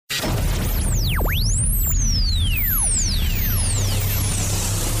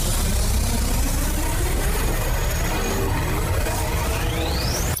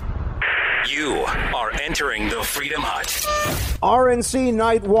Freedom Hut. RNC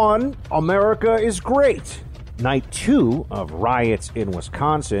Night 1, America is great. Night 2 of riots in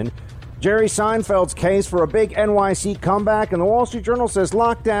Wisconsin. Jerry Seinfeld's case for a big NYC comeback, and the Wall Street Journal says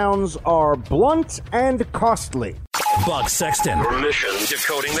lockdowns are blunt and costly. Buck Sexton. Your mission: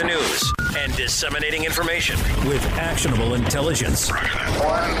 decoding the news and disseminating information with actionable intelligence.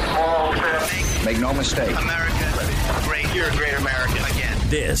 One small step. Make no mistake. America, great. You're a great American again.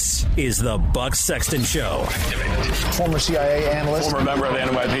 This is the Buck Sexton Show. Former CIA analyst. Former member of the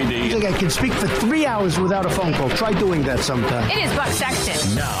NYPD. I think I can speak for 3 hours without a phone call. Try doing that sometime. It is Buck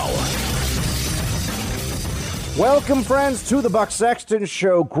Sexton. Now. Welcome, friends, to the Buck Sexton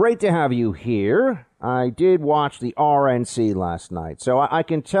Show. Great to have you here. I did watch the RNC last night, so I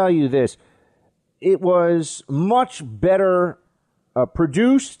can tell you this. It was much better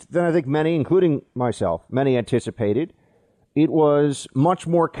produced than I think many, including myself, many anticipated. It was much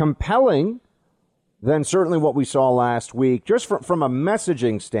more compelling than certainly what we saw last week, just from a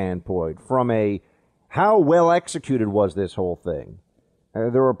messaging standpoint, from a how well executed was this whole thing.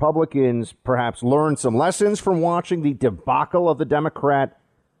 The Republicans perhaps learned some lessons from watching the debacle of the Democrat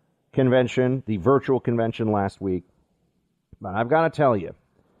convention, the virtual convention last week. But I've got to tell you,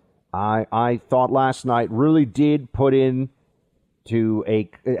 I thought last night really did put in to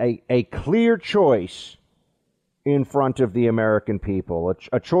a clear choice in front of the American people,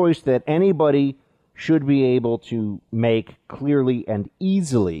 a choice that anybody should be able to make clearly and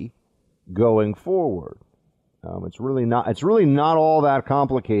easily going forward. It's really not all that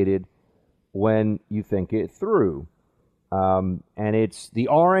complicated when you think it through. And it's the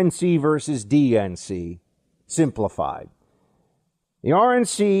RNC versus DNC simplified. The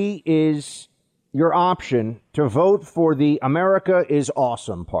RNC is your option to vote for the America is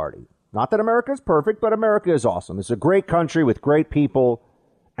Awesome party. Not that America is perfect, but America is awesome. It's a great country with great people,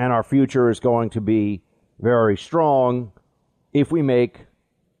 and our future is going to be very strong if we make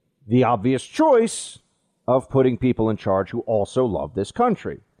the obvious choice of putting people in charge who also love this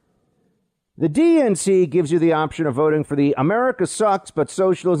country. The DNC gives you the option of voting for the America sucks, but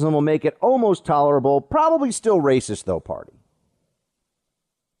socialism will make it almost tolerable, probably still racist, though, party.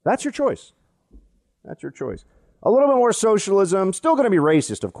 That's your choice. That's your choice. A little bit more socialism, still going to be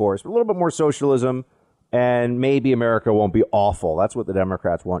racist, of course, but a little bit more socialism, and maybe America won't be awful. That's what the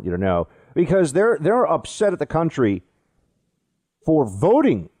Democrats want you to know, because they're upset at the country for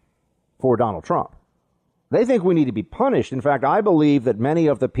voting for Donald Trump. They think we need to be punished. In fact, I believe that many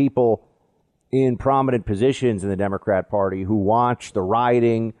of the people in prominent positions in the Democrat Party who watch the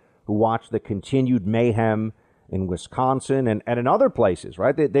rioting, who watch the continued mayhem in Wisconsin and in other places,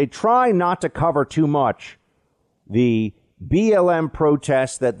 right? They try not to cover too much the BLM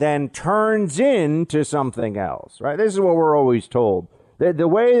protest that then turns into something else, right? This is what we're always told. The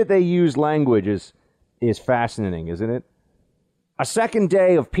way that they use language is fascinating, isn't it? A second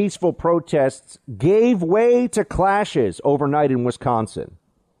day of peaceful protests gave way to clashes overnight in Wisconsin.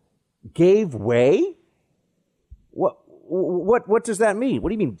 Gave way? What does that mean? What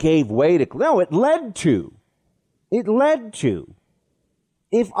do you mean gave way to? No, it led to. It led to.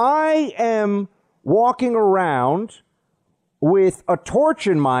 If I am walking around with a torch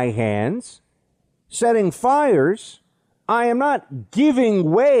in my hands, setting fires, I am not giving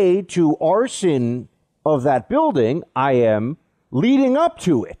way to arson of that building. I am leading up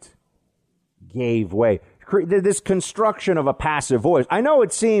to it. Gave way. This construction of a passive voice. I know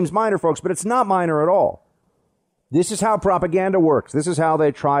it seems minor, folks, but it's not minor at all. This is how propaganda works. This is how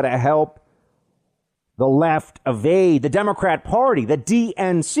they try to help the left evade, the Democrat Party, the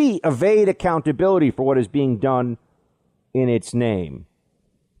DNC, evade accountability for what is being done in its name.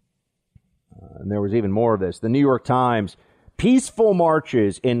 And there was even more of this. The New York Times, peaceful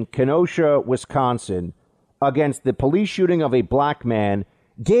marches in Kenosha, Wisconsin, against the police shooting of a black man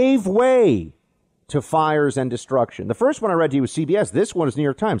gave way to fires and destruction. The first one I read to you was CBS. This one is New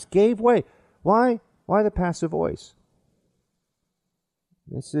York Times. Gave way. Why? Why the passive voice?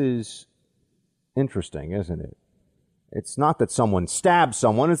 This is interesting, isn't it? It's not that someone stabbed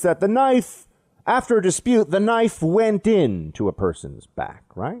someone. It's that the knife, after a dispute, the knife went into a person's back,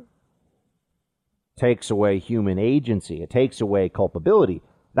 right? Takes away human agency. It takes away culpability.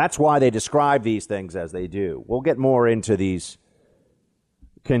 That's why they describe these things as they do. We'll get more into these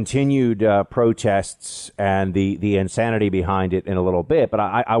continued protests and the insanity behind it in a little bit. But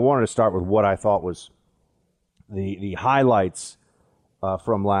I wanted to start with what I thought was the highlights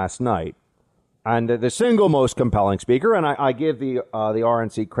from last night. And the single most compelling speaker, and I give the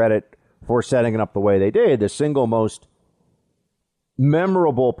RNC credit for setting it up the way they did, the single most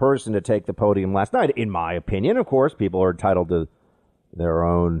memorable person to take the podium last night, in my opinion. Of course, people are entitled to their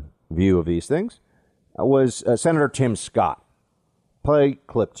own view of these things. was Senator Tim Scott. Play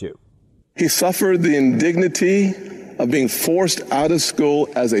clip 2. He suffered the indignity of being forced out of school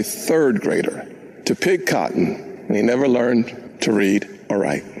as a third grader to pick cotton, and he never learned to read or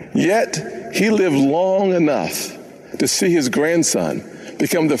write. Yet, he lived long enough to see his grandson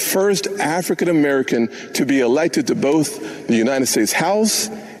become the first African American to be elected to both the United States House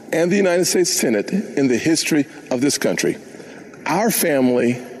and the United States Senate in the history of this country. Our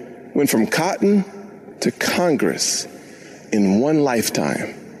family went from cotton to Congress in one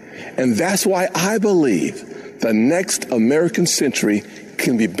lifetime. And that's why I believe the next American century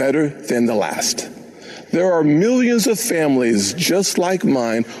can be better than the last. There are millions of families just like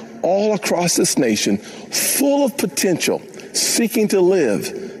mine all across this nation, full of potential, seeking to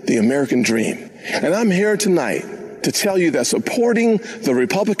live the American dream. And I'm here tonight to tell you that supporting the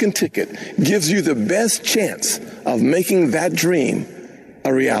Republican ticket gives you the best chance of making that dream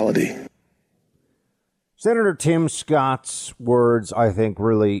a reality. Senator Tim Scott's words, I think,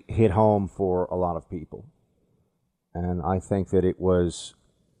 really hit home for a lot of people. And I think that it was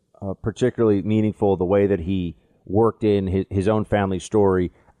particularly meaningful the way that he worked in his own family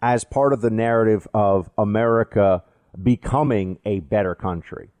story as part of the narrative of America becoming a better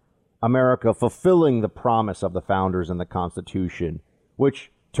country. America fulfilling the promise of the founders and the Constitution,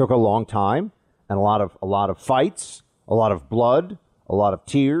 which took a long time and a lot of fights, a lot of blood, a lot of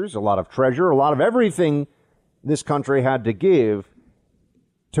tears, a lot of treasure, a lot of everything this country had to give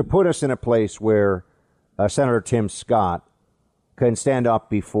to put us in a place where Senator Tim Scott can stand up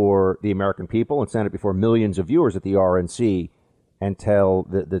before the American people and stand up before millions of viewers at the RNC and tell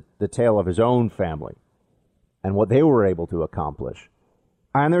the tale of his own family and what they were able to accomplish.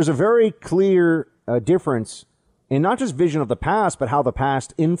 And there's a very clear difference in not just vision of the past, but how the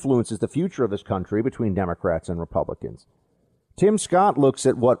past influences the future of this country between Democrats and Republicans. Tim Scott looks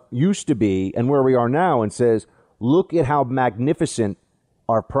at what used to be and where we are now and says, look at how magnificent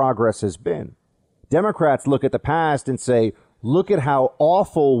our progress has been. Democrats look at the past and say, look at how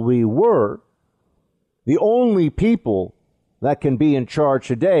awful we were. The only people that can be in charge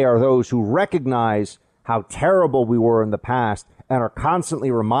today are those who recognize how terrible we were in the past and are constantly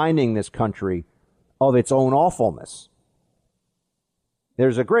reminding this country of its own awfulness.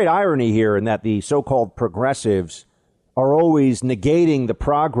 There's a great irony here in that the so-called progressives are always negating the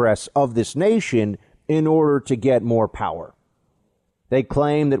progress of this nation in order to get more power. They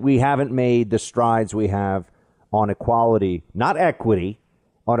claim that we haven't made the strides we have on equality, not equity,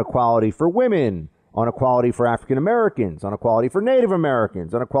 on equality for women, on equality for African Americans, on equality for Native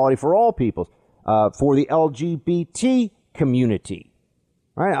Americans, on equality for all peoples, for the LGBT community.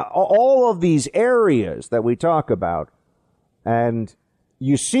 Right? All of these areas that we talk about, and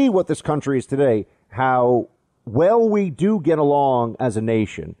you see what this country is today, how well we do get along as a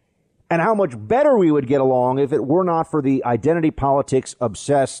nation, and how much better we would get along if it were not for the identity politics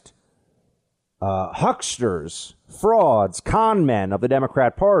obsessed hucksters, frauds, con men of the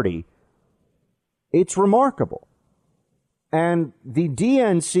Democrat Party. It's remarkable. And the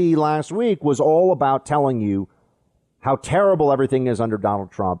DNC last week was all about telling you how terrible everything is under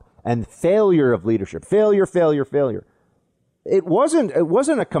Donald Trump and failure of leadership. Failure. It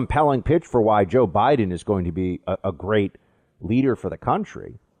wasn't a compelling pitch for why Joe Biden is going to be a great leader for the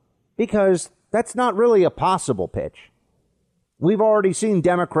country, because that's not really a possible pitch. We've already seen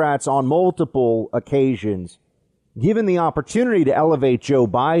Democrats on multiple occasions given the opportunity to elevate Joe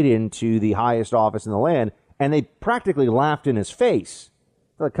Biden to the highest office in the land, and they practically laughed in his face.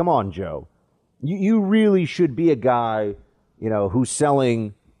 They're like, come on, Joe. You really should be a guy, who's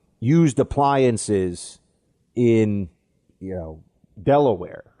selling used appliances in,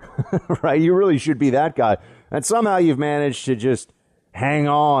 Delaware, right? You really should be that guy. And somehow you've managed to just hang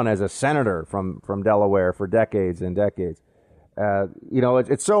on as a senator from Delaware for decades and decades.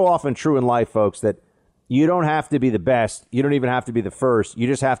 It's so often true in life, folks, that you don't have to be the best. You don't even have to be the first. You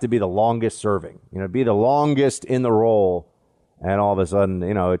just have to be the longest serving, be the longest in the role. And all of a sudden,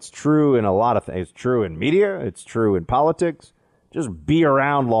 it's true in a lot of things. It's true in media. It's true in politics. Just be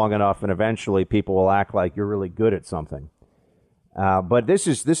around long enough and eventually people will act like you're really good at something. But this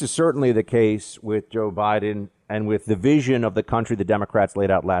is certainly the case with Joe Biden and with the vision of the country the Democrats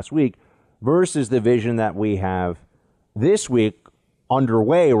laid out last week versus the vision that we have this week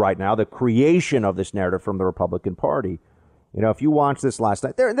underway right now, the creation of this narrative from the Republican Party. If you watched this last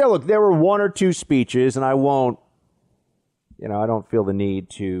night, there were one or two speeches, and I won't, I don't feel the need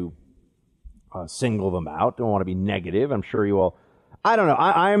to single them out. Don't want to be negative. I'm sure you all. I don't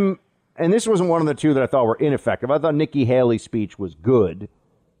know. And this wasn't one of the two that I thought were ineffective. I thought Nikki Haley's speech was good.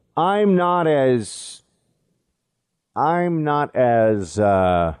 I'm not as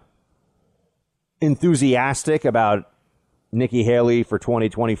enthusiastic about Nikki Haley for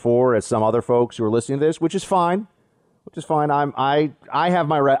 2024 as some other folks who are listening to this, which is fine. I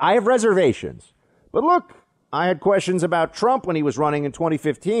have reservations. But look, I had questions about Trump when he was running in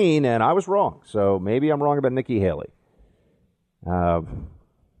 2015, and I was wrong. So maybe I'm wrong about Nikki Haley.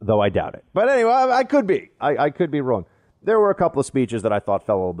 Though I doubt it. But anyway, I could be. I could be wrong. There were a couple of speeches that I thought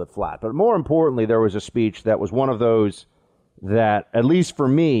fell a little bit flat. But more importantly, there was a speech that was one of those that, at least for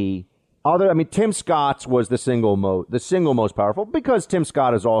me, Tim Scott's was the single most powerful, because Tim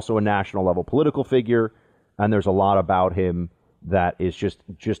Scott is also a national level political figure, and there's a lot about him that is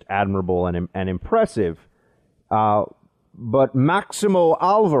just admirable and impressive. But Maximo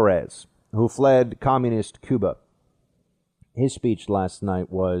Alvarez, who fled communist Cuba, his speech last night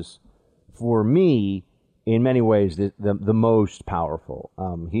was, for me, in many ways, the most powerful.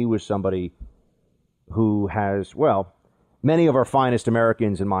 He was somebody who has, many of our finest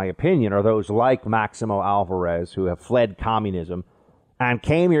Americans, in my opinion, are those like Maximo Alvarez, who have fled communism and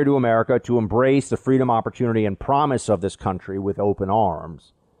came here to America to embrace the freedom, opportunity, and promise of this country with open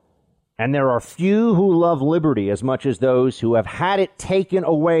arms. And there are few who love liberty as much as those who have had it taken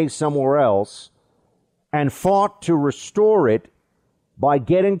away somewhere else and fought to restore it by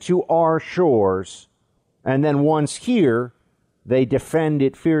getting to our shores, and then once here, they defend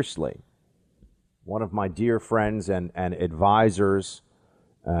it fiercely. One of my dear friends and advisors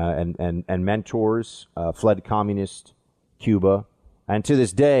and mentors fled communist Cuba. And to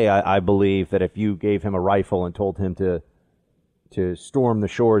this day, I believe that if you gave him a rifle and told him to storm the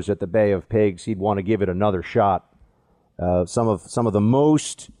shores at the Bay of Pigs, he'd want to give it another shot. Some of the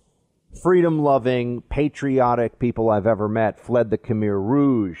most freedom-loving, patriotic people I've ever met fled the Khmer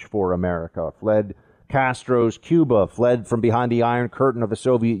Rouge for America, fled Castro's Cuba, fled from behind the Iron Curtain of the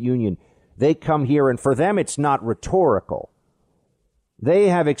Soviet Union. They come here, and for them, it's not rhetorical. They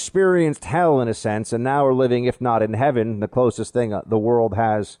have experienced hell, in a sense, and now are living, if not in heaven, the closest thing the world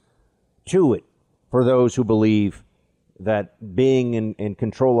has to it, for those who believe that being in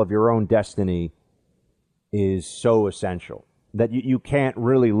control of your own destiny is so essential, that you can't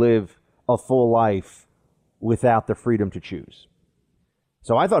really live a full life without the freedom to choose.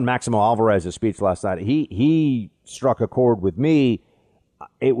 So I thought Maximo Alvarez's speech last night, he struck a chord with me.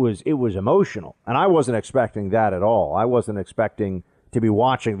 It was emotional, and I wasn't expecting that at all. I wasn't expecting to be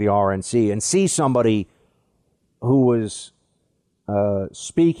watching the RNC and see somebody who was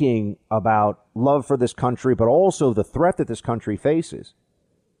speaking about love for this country, but also the threat that this country faces.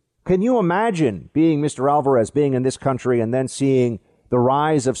 Can you imagine being Mr. Alvarez, being in this country, and then seeing the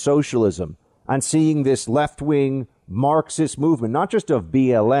rise of socialism and seeing this left-wing Marxist movement, not just of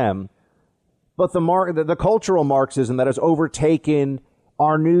BLM, but the cultural Marxism that has overtaken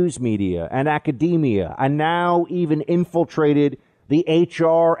our news media and academia, and now even infiltrated the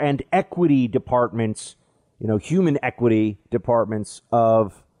HR and equity departments, human equity departments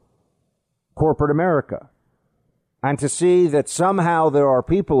of corporate America. And to see that somehow there are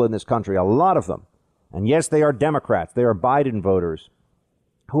people in this country, a lot of them, and yes, they are Democrats, they are Biden voters,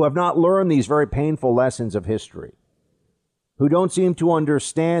 who have not learned these very painful lessons of history, who don't seem to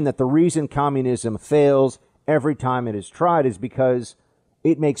understand that the reason communism fails every time it is tried is because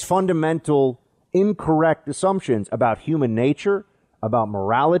it makes fundamental, incorrect assumptions about human nature, about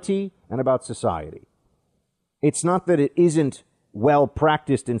morality, and about society. It's not that it isn't well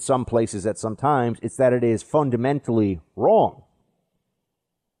practiced in some places at some times, it's that it is fundamentally wrong.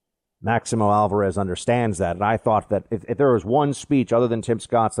 Maximo Alvarez understands that, and I thought that if there was one speech other than Tim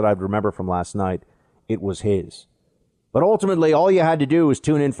Scott's that I'd remember from last night, it was his. But ultimately, all you had to do was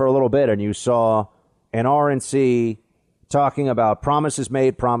tune in for a little bit, and you saw an RNC talking about promises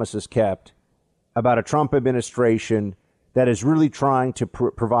made, promises kept, about a Trump administration that is really trying to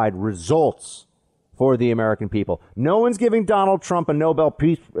provide results for the American people. No one's giving Donald Trump a Nobel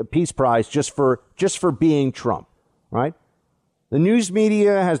Peace Prize just for being Trump, right? The news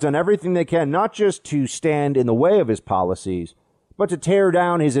media has done everything they can, not just to stand in the way of his policies, but to tear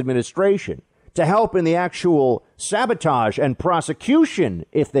down his administration, to help in the actual sabotage and prosecution,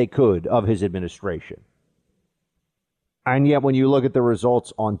 if they could, of his administration. And yet, when you look at the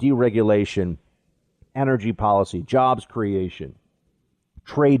results on deregulation, energy policy, jobs creation,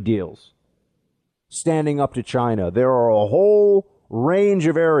 trade deals, standing up to China, there are a whole range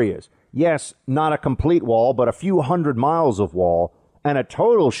of areas. Yes, not a complete wall, but a few hundred miles of wall, and a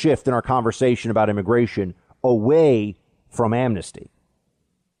total shift in our conversation about immigration away from amnesty.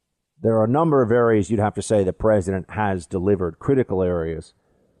 There are a number of areas you'd have to say the president has delivered, critical areas,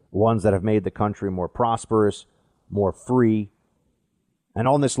 ones that have made the country more prosperous, more free. And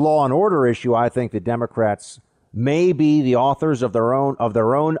on this law and order issue, I think the Democrats may be the authors of their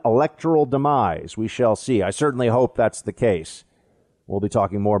own electoral demise. We shall see. I certainly hope that's the case. We'll be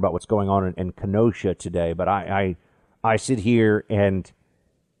talking more about what's going on in Kenosha today, but I sit here and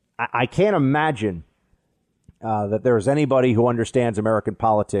I can't imagine that there is anybody who understands American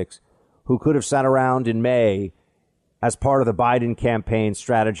politics who could have sat around in May as part of the Biden campaign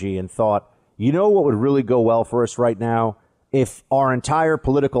strategy and thought, you know what would really go well for us right now? If our entire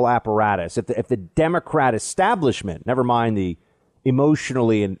political apparatus, if the Democrat establishment, never mind the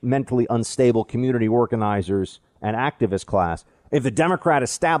emotionally and mentally unstable community organizers and activist class, if the Democrat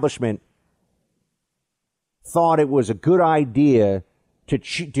establishment thought it was a good idea to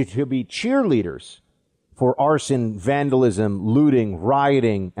be cheerleaders for arson, vandalism, looting,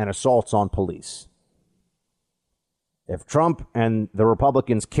 rioting, and assaults on police. If Trump and the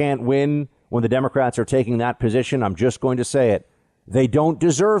Republicans can't win when the Democrats are taking that position, I'm just going to say it, they don't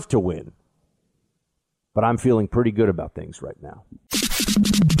deserve to win. But I'm feeling pretty good about things right now.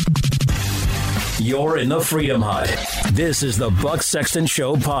 You're in the Freedom Hut. This is the Buck Sexton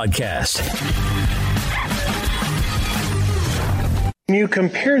Show podcast. When you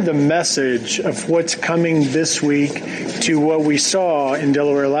compare the message of what's coming this week to what we saw in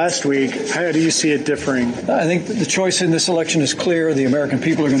Delaware last week, how do you see it differing? I think the choice in this election is clear. The American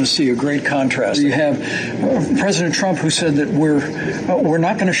people are going to see a great contrast. You have President Trump, who said that we're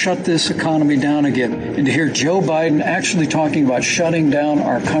not going to shut this economy down again. And to hear Joe Biden actually talking about shutting down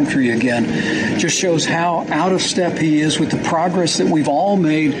our country again just shows how out of step he is with the progress that we've all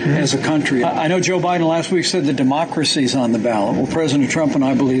made as a country. I know Joe Biden last week said that democracy is on the ballot. Well, President Trump and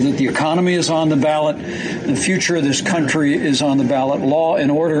I believe that the economy is on the ballot, the future of this country is on the ballot, law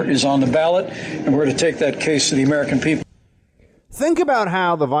and order is on the ballot, and we're to take that case to the American people. Think about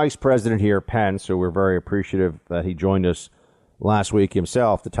how the vice president here, Pence, who we're very appreciative that he joined us last week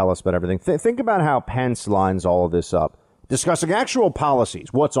himself to tell us about everything. Think about how Pence lines all of this up, discussing actual policies,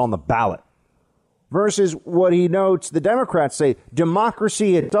 what's on the ballot, versus what he notes the Democrats say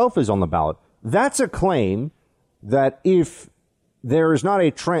democracy itself is on the ballot. That's a claim that if there is not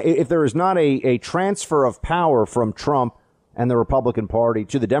a transfer of power from Trump and the Republican Party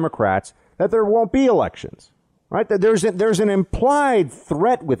to the Democrats, that there won't be elections, right? That there's an implied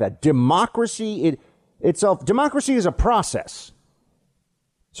threat with that. Democracy itself. Democracy is a process.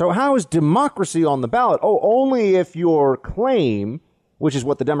 So how is democracy on the ballot? Oh, only if your claim, which is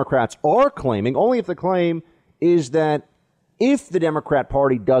what the Democrats are claiming, only if the claim is that if the Democrat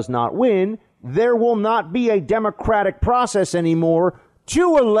Party does not win, there will not be a democratic process anymore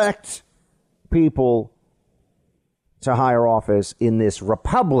to elect people to higher office in this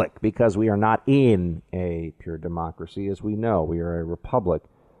republic, because we are not in a pure democracy, as we know. We are a republic,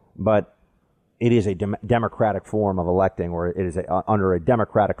 but it is a democratic form of electing, or it is under a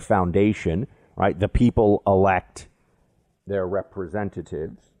democratic foundation, right? The people elect their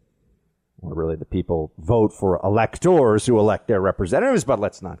representatives, or really the people vote for electors who elect their representatives, but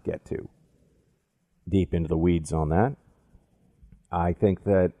let's not get too deep into the weeds on that. I think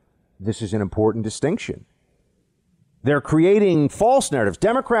that this is an important distinction. They're creating false narratives.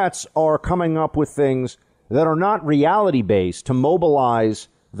 Democrats are coming up with things that are not reality-based to mobilize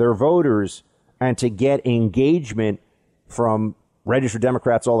their voters and to get engagement from registered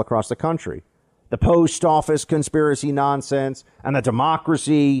Democrats all across the country. The post office conspiracy nonsense and the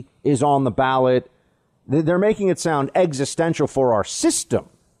democracy is on the ballot. They're making it sound existential for our system,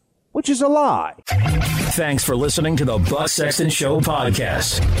 which is a lie. Thanks for listening to the Buck Sexton Show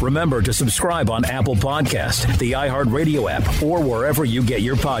podcast. Remember to subscribe on Apple Podcast, the iHeartRadio app, or wherever you get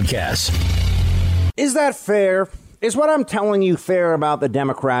your podcasts. Is that fair? Is what I'm telling you fair about the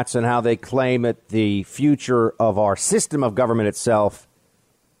Democrats and how they claim that the future of our system of government itself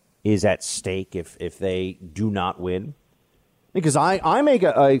is at stake if they do not win? Because I make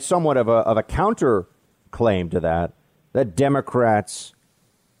a somewhat of a counter claim to that Democrats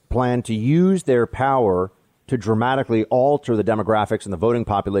plan to use their power to dramatically alter the demographics and the voting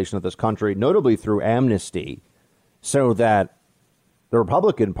population of this country, notably through amnesty, so that the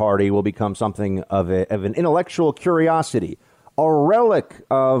Republican Party will become something of an intellectual curiosity, a relic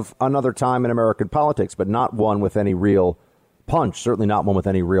of another time in American politics, but not one with any real punch, certainly not one with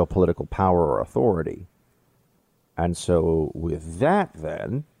any real political power or authority. And so with that,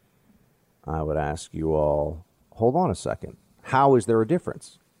 then, I would ask you all, hold on a second. How is there a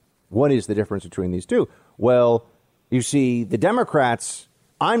difference? What is the difference between these two? Well, you see, the Democrats,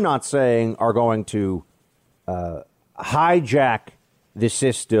 I'm not saying are going to hijack the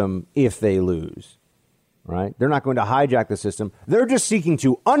system if they lose, right? They're not going to hijack the system. They're just seeking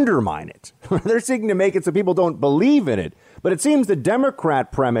to undermine it. They're seeking to make it so people don't believe in it. But it seems the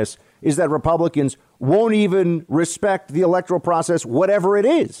Democrat premise is that Republicans won't even respect the electoral process, whatever it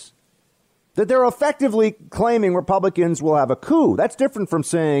is. That they're effectively claiming Republicans will have a coup. That's different from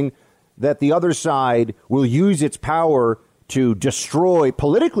saying that the other side will use its power to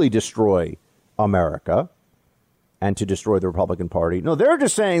politically destroy America and to destroy the Republican Party. No, they're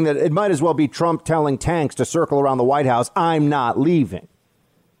just saying that it might as well be Trump telling tanks to circle around the White House, I'm not leaving.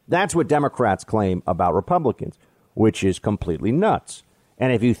 That's what Democrats claim about Republicans, which is completely nuts.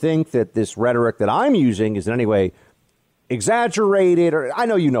 And if you think that this rhetoric that I'm using is in any way exaggerated, or I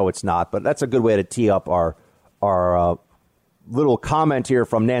know you know it's not, but that's a good way to tee up our little comment here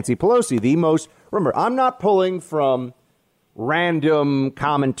from Nancy Pelosi. Remember, I'm not pulling from random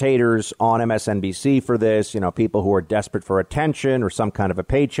commentators on MSNBC for this, people who are desperate for attention or some kind of a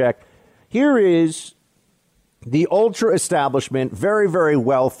paycheck. Here is the ultra establishment, very, very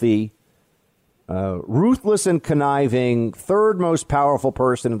wealthy, ruthless and conniving, third most powerful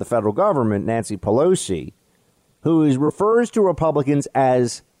person in the federal government, Nancy Pelosi, who refers to Republicans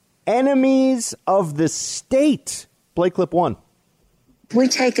as enemies of the state. Play clip 1. We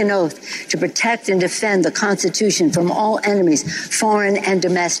take an oath to protect and defend the Constitution from all enemies, foreign and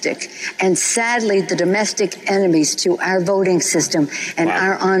domestic. And sadly, the domestic enemies to our voting system and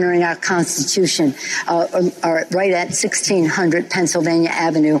our honoring our Constitution are right at 1600 Pennsylvania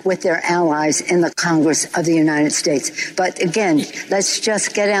Avenue with their allies in the Congress of the United States. But again, let's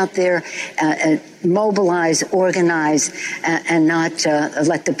just get out there mobilize, organize, and not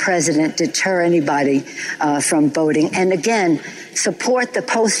let the president deter anybody from voting. And again, support the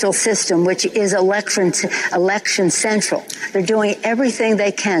postal system, which is election central. They're doing everything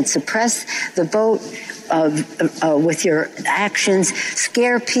they can. Suppress the vote with your actions,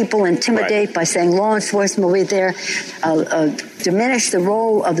 scare people, intimidate by saying law enforcement will be there, diminish the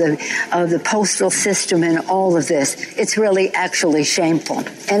role of the postal system in all of this. It's really actually shameful.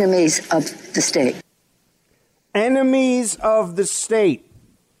 Enemies of the state. Enemies of the state.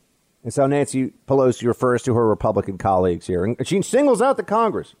 That's how Nancy Pelosi refers to her Republican colleagues here. And she singles out the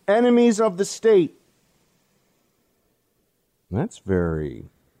Congress. Enemies of the state. That's very,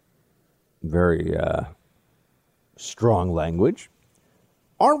 very strong language.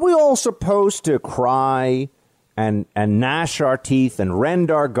 Aren't we all supposed to cry and gnash our teeth and rend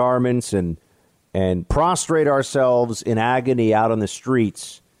our garments and prostrate ourselves in agony out on the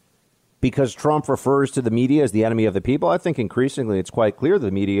streets because Trump refers to the media as the enemy of the people? I think increasingly it's quite clear the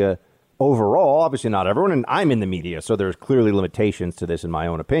media overall, obviously not everyone, and I'm in the media, so there's clearly limitations to this in my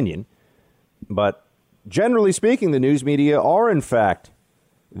own opinion. But generally speaking, the news media are, in fact,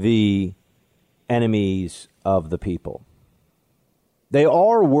 the enemies of the people. They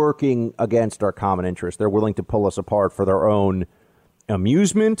are working against our common interests. They're willing to pull us apart for their own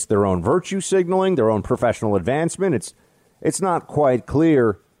amusement, their own virtue signaling, their own professional advancement. It's not quite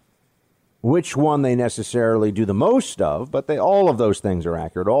clear which one they necessarily do the most of, but all of those things are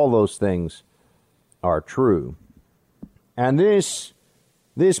accurate. All those things are true. And this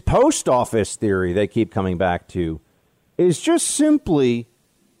post office theory they keep coming back to is just simply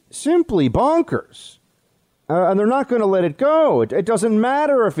bonkers. And they're not going to let it go. It doesn't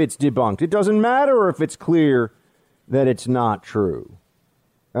matter if it's debunked. It doesn't matter if it's clear that it's not true.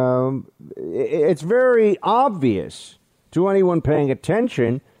 It's very obvious to anyone paying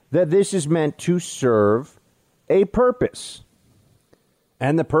attention that this is meant to serve a purpose.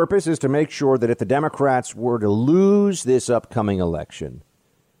 And the purpose is to make sure that if the Democrats were to lose this upcoming election,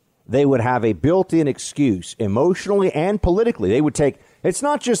 they would have a built-in excuse emotionally and politically. They would take, it's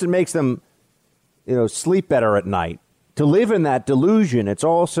not just it makes them, sleep better at night to live in that delusion. It's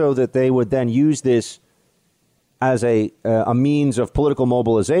also that they would then use this as a means of political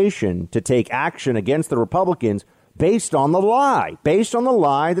mobilization to take action against the Republicans based on the lie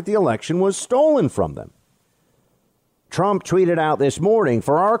that the election was stolen from them. Trump tweeted out this morning,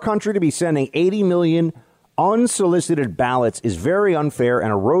 for our country to be sending 80 million unsolicited ballots is very unfair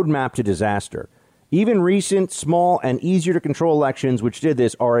and a roadmap to disaster. Even recent, small, and easier to control elections which did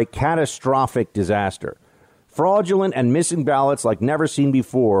this are a catastrophic disaster. Fraudulent and missing ballots like never seen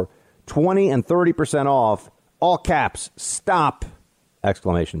before, 20 and 30% off, all caps, stop,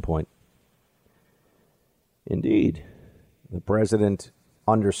 exclamation point. Indeed, the president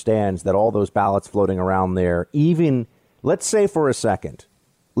understands that all those ballots floating around there, even, let's say for a second,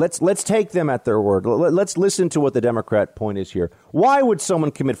 let's take them at their word. Let's listen to what the Democrat point is here. Why would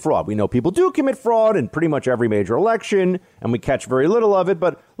someone commit fraud? We know people do commit fraud in pretty much every major election, and we catch very little of it.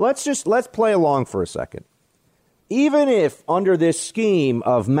 But let's play along for a second. Even if under this scheme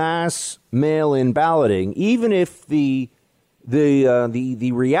of mass mail-in balloting, even if the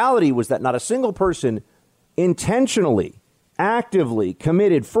reality was that not a single person intentionally actively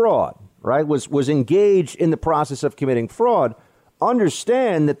committed fraud, right, was engaged in the process of committing fraud,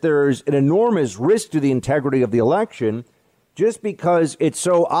 understand that there's an enormous risk to the integrity of the election just because it's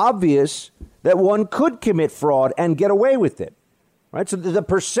so obvious that one could commit fraud and get away with it. Right. So the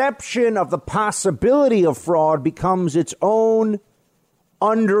perception of the possibility of fraud becomes its own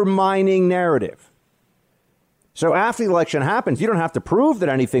undermining narrative. So after the election happens, you don't have to prove that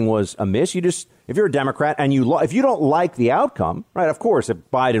anything was amiss. You just, if you're a Democrat and if you don't like the outcome, right, of course, if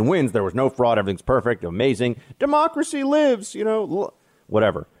Biden wins, there was no fraud, everything's perfect, amazing, democracy lives,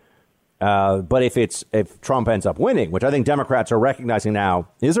 whatever. But if Trump ends up winning, which I think Democrats are recognizing now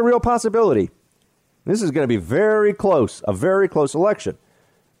is a real possibility, this is going to be very close, a very close election.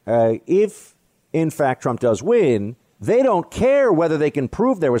 If, in fact, Trump does win, they don't care whether they can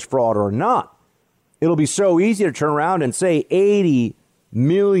prove there was fraud or not. It'll be so easy to turn around and say 80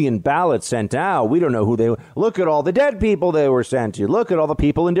 million ballots sent out. We don't know who they were. Look at all the dead people they were sent to. Look at all the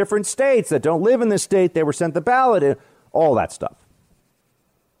people in different states that don't live in the state they were sent the ballot in. All that stuff.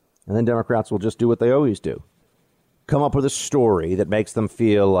 And then Democrats will just do what they always do. Come up with a story that makes them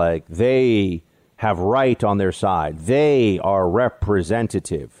feel like they have right on their side. They are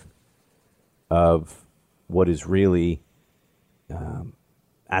representative of what is really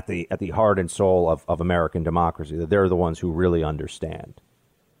at the heart and soul of American democracy, that they're the ones who really understand.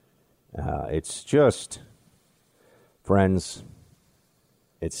 It's just, friends,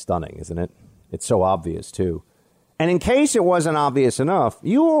 it's stunning, isn't it? It's so obvious, too. And in case it wasn't obvious enough,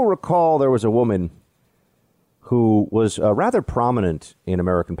 you will recall there was a woman who was rather prominent in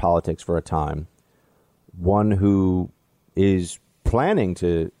American politics for a time, one who is planning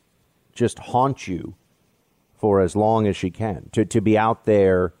to just haunt you for as long as she can, to be out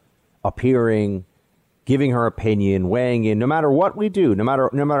there appearing, giving her opinion, weighing in, no matter what we do, no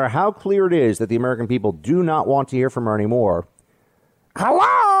matter how clear it is that the American people do not want to hear from her anymore.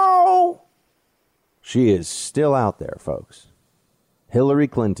 Hello! She is still out there, folks. Hillary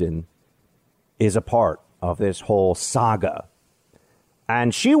Clinton is a part of this whole saga.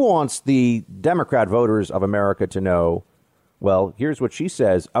 And she wants the Democrat voters of America to know, well, here's what she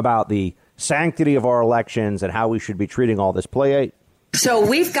says about the sanctity of our elections and how we should be treating all this play. So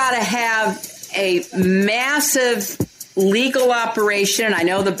we've got to have a massive legal operation. And I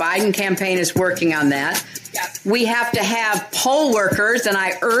know the Biden campaign is working on that. We have to have poll workers, and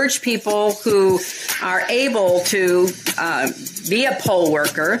I urge people who are able to be a poll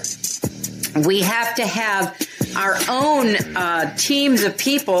worker. We have to have our own teams of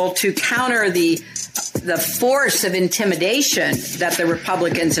people to counter the force of intimidation that the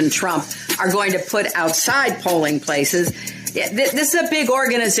Republicans and Trump are going to put outside polling places. This is a big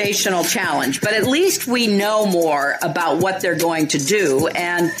organizational challenge, but at least we know more about what they're going to do.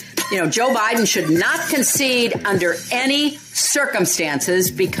 And, Joe Biden should not concede under any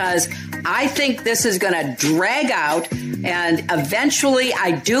circumstances, because I think this is going to drag out. And eventually,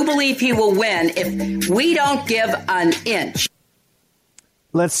 I do believe he will win if we don't give an inch.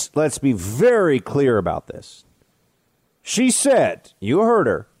 Let's be very clear about this. She said, you heard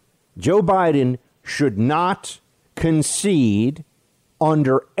her, Joe Biden should not concede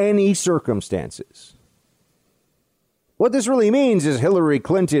under any circumstances. What this really means is Hillary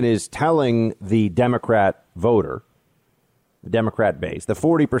Clinton is telling the Democrat voter, the Democrat base, the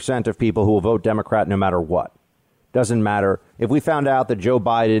 40% of people who will vote Democrat no matter what. Doesn't matter. If we found out that Joe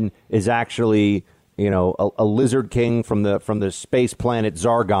Biden is actually, a lizard king from the space planet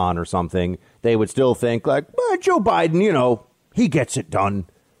Zargon or something, they would still think like, well, Joe Biden, he gets it done,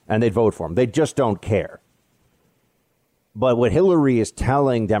 and they'd vote for him. They just don't care. But what Hillary is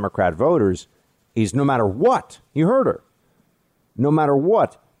telling Democrat voters is no matter what, you heard her, no matter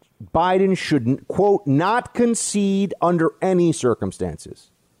what, Biden should, quote, not concede under any circumstances.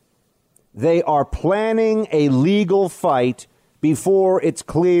 They are planning a legal fight before it's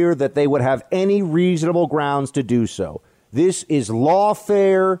clear that they would have any reasonable grounds to do so. This is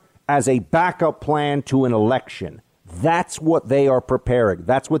lawfare as a backup plan to an election. That's what they are preparing.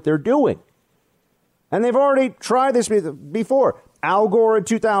 That's what they're doing. And they've already tried this before. Al Gore in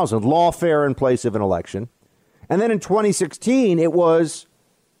 2000, lawfare in place of an election. And then in 2016, it was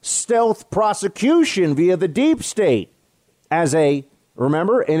stealth prosecution via the deep state as an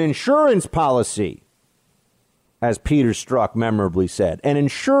insurance policy. As Peter Strzok memorably said, an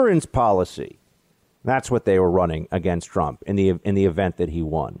insurance policy. That's what they were running against Trump in the event that he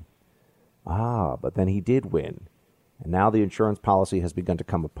won. But then he did win. And now the insurance policy has begun to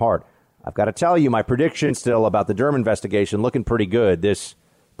come apart. I've got to tell you, my prediction still about the Durham investigation looking pretty good. This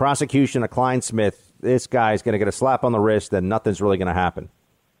prosecution of Kleinsmith, this guy's going to get a slap on the wrist and nothing's really going to happen.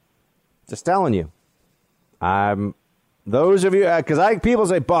 Just telling you. I'm Those of you, because people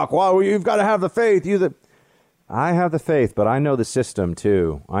say, Buck, well, you've got to have the faith. I have the faith, but I know the system,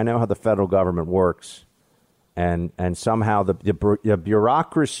 too. I know how the federal government works. And somehow the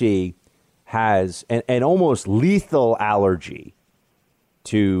bureaucracy has an almost lethal allergy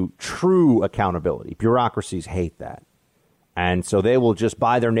to true accountability. Bureaucracies hate that. And so they will just,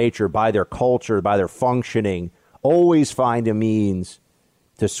 by their nature, by their culture, by their functioning, always find a means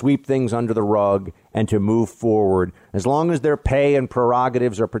to sweep things under the rug and to move forward. As long as their pay and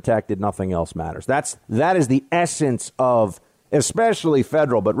prerogatives are protected, nothing else matters. That is the essence of, especially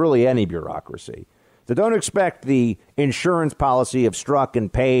federal, but really any bureaucracy. So don't expect the insurance policy of Strzok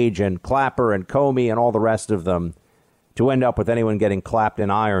and Page and Clapper and Comey and all the rest of them to end up with anyone getting clapped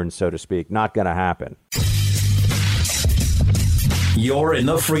in irons, so to speak. Not going to happen. You're in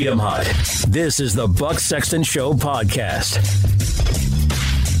the Freedom Hut. This is the Buck Sexton Show podcast.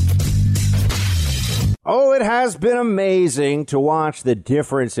 Oh, it has been amazing to watch the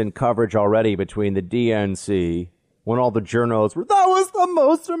difference in coverage already between the DNC, when all the journalists were, that was the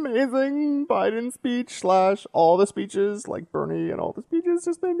most amazing Biden speech / all the speeches, like Bernie and all the speeches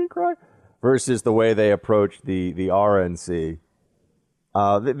just made me cry, versus the way they approached the RNC.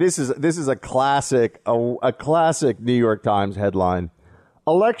 This is a classic New York Times headline.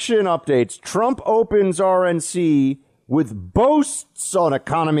 Election updates. Trump opens RNC with boasts on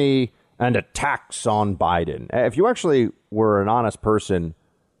economy and attacks on Biden. If you actually were an honest person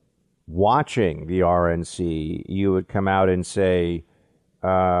watching the RNC, you would come out and say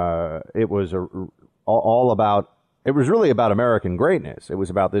it was really about American greatness. It was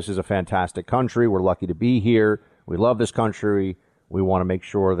about, this is a fantastic country. We're lucky to be here. We love this country. We want to make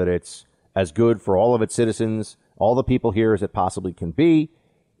sure that it's as good for all of its citizens, all the people here, as it possibly can be.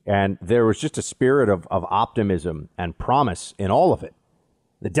 And there was just a spirit of optimism and promise in all of it.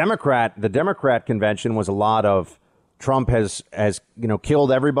 The Democrat convention was a lot of Trump has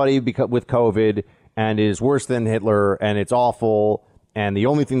killed everybody with COVID and is worse than Hitler, and it's awful. And the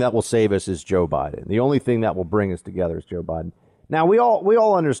only thing that will save us is Joe Biden. The only thing that will bring us together is Joe Biden. Now, we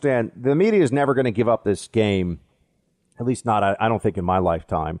all understand the media is never going to give up this game, at least not, I don't think, in my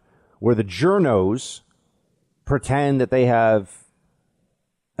lifetime, where the journos pretend that they have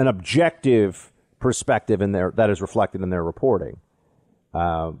an objective perspective in there that is reflected in their reporting.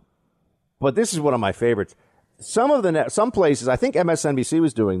 But this is one of my favorites. Some places, I think MSNBC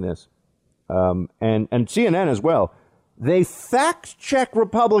was doing this, and CNN as well. They fact check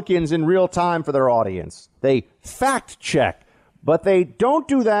Republicans in real time for their audience. They fact check, but they don't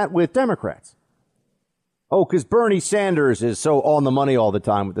do that with Democrats. Oh, because Bernie Sanders is so on the money all the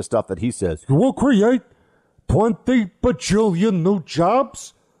time with the stuff that he says. You will create 20 bajillion new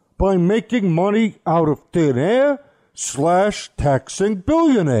jobs by making money out of thin air / taxing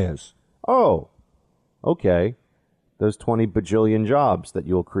billionaires. Oh, okay. Those 20 bajillion jobs that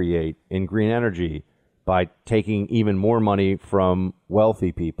you'll create in green energy by taking even more money from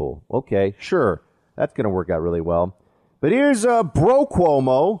wealthy people. Okay, sure. That's going to work out really well. But here's Bro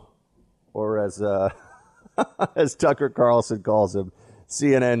Cuomo, or as as Tucker Carlson calls him,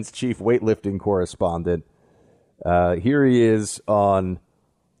 CNN's chief weightlifting correspondent. Here he is on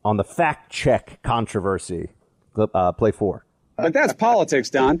the fact check controversy. Play 4. But that's politics,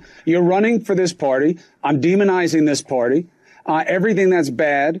 Don. You're running for this party. I'm demonizing this party. Everything that's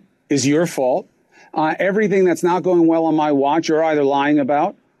bad is your fault. Everything that's not going well on my watch, you're either lying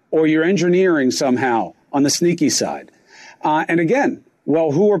about or you're engineering somehow on the sneaky side. And again,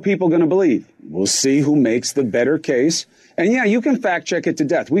 well, who are people going to believe? We'll see who makes the better case. And yeah, you can fact check it to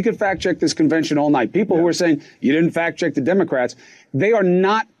death. We could fact check this convention all night. People who are saying you didn't fact check the Democrats, they are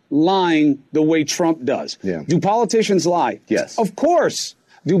not lying the way Trump does. Yeah. Do politicians lie? Yes. Of course.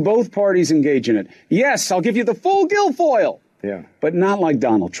 Do both parties engage in it? Yes, I'll give you the full guilfoyle. Yeah. But not like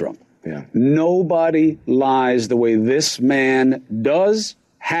Donald Trump. Yeah. Nobody lies the way this man does,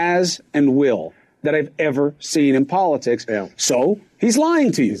 has, and will that I've ever seen in politics. Yeah. So he's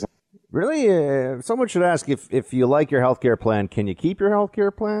lying to you. Really? Someone should ask if you like your health care plan, can you keep your health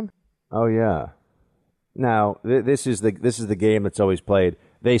care plan? Oh, yeah. Now, this is the game that's always played.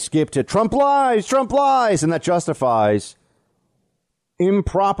 They skip to Trump lies, and that justifies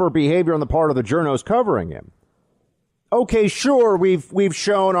improper behavior on the part of the journos covering him. Okay, sure, we've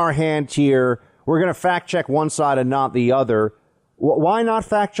shown our hand here. We're going to fact check one side and not the other. Why not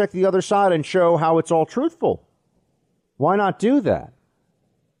fact check the other side and show how it's all truthful? Why not do that?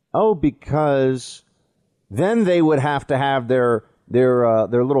 Oh, because then they would have to have their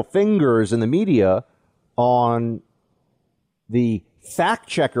little fingers in the media on the fact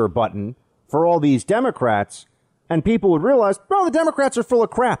checker button for all these Democrats, and people would realize, bro, the Democrats are full of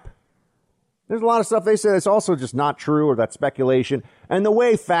crap. There's a lot of stuff they say that's also just not true or that's speculation. And the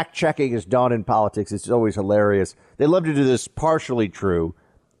way fact-checking is done in politics is always hilarious. They love to do this partially true.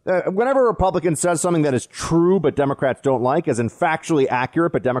 Whenever a Republican says something that is true but Democrats don't like, as in factually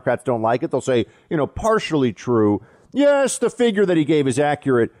accurate but Democrats don't like it, they'll say, partially true. Yes, the figure that he gave is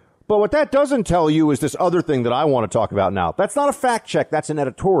accurate. But what that doesn't tell you is this other thing that I want to talk about now. That's not a fact check. That's an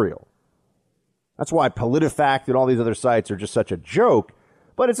editorial. That's why PolitiFact and all these other sites are just such a joke.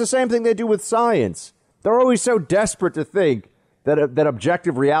 But it's the same thing they do with science. They're always so desperate to think that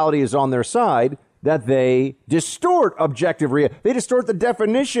objective reality is on their side that they distort objective reality. They distort the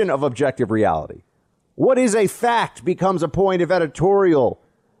definition of objective reality. What is a fact becomes a point of editorial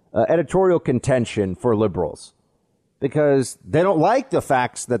contention for liberals because they don't like the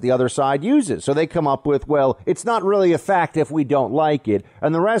facts that the other side uses. So they come up with, well, it's not really a fact if we don't like it.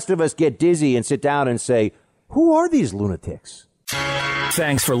 And the rest of us get dizzy and sit down and say, who are these lunatics?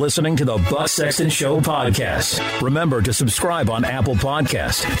 Thanks for listening to the Buck Sexton Show podcast. Remember to subscribe on Apple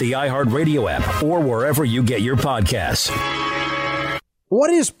Podcasts, the iHeartRadio app, or wherever you get your podcasts. What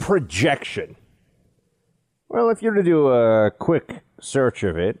is projection? Well, if you're to do a quick search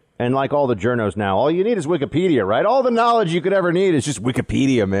of it, and like all the journos now, all you need is Wikipedia, right? All the knowledge you could ever need is just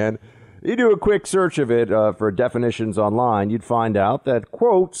Wikipedia, man. You do a quick search of it for definitions online, you'd find out that,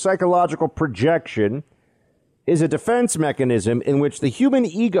 quote, psychological projection is a defense mechanism in which the human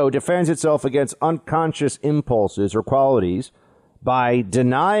ego defends itself against unconscious impulses or qualities by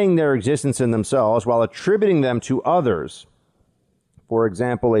denying their existence in themselves while attributing them to others. For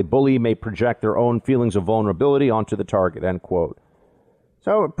example, a bully may project their own feelings of vulnerability onto the target, end quote.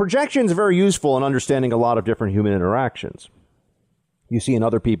 So projection is very useful in understanding a lot of different human interactions. You see in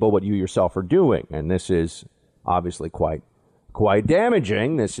other people what you yourself are doing, and this is obviously quite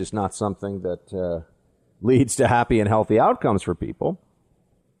damaging. This is not something that leads to happy and healthy outcomes for people.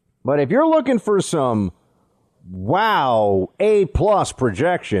 But if you're looking for some wow, A+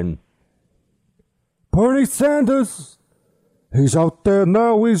 projection, Bernie Sanders, he's out there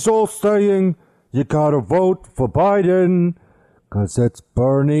now, he's all saying, you gotta vote for Biden, 'cause it's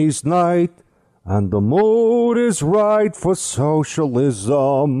Bernie's night, and the mood is right for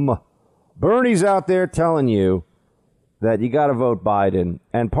socialism. Bernie's out there telling you that you got to vote Biden.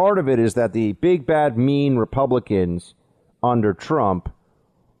 And part of it is that the big, bad, mean Republicans under Trump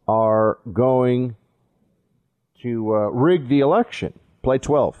are going to rig the election. Play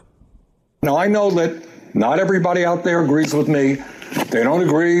 12. Now, I know that not everybody out there agrees with me. They don't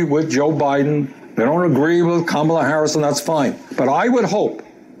agree with Joe Biden. They don't agree with Kamala Harris, and that's fine. But I would hope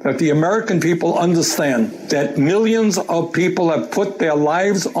that the American people understand that millions of people have put their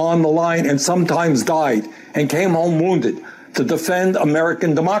lives on the line and sometimes died and came home wounded to defend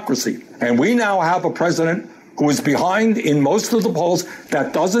American democracy. And we now have a president who is behind in most of the polls.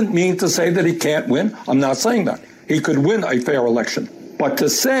 That doesn't mean to say that he can't win. I'm not saying that. He could win a fair election. But to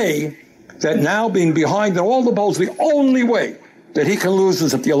say that now being behind in all the polls, the only way that he can lose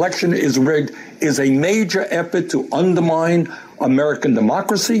is if the election is rigged is a major effort to undermine American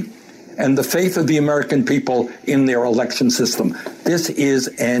democracy and the faith of the American people in their election system. This is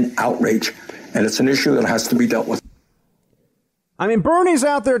an outrage, and it's an issue that has to be dealt with. I mean, Bernie's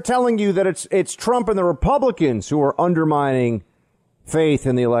out there telling you that it's Trump and the Republicans who are undermining faith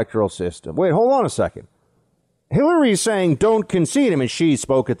in the electoral system. Wait, hold on a second. Hillary's saying don't concede. I mean, she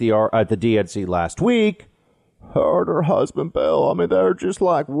spoke at the DNC last week. Her and her husband, Bill, I mean, they're just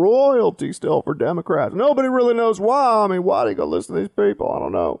like royalty still for Democrats. Nobody really knows why. I mean, why do you go listen to these people? I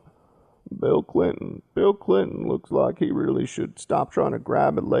don't know. Bill Clinton looks like he really should stop trying to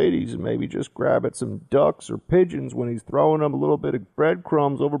grab at ladies and maybe just grab at some ducks or pigeons when he's throwing them a little bit of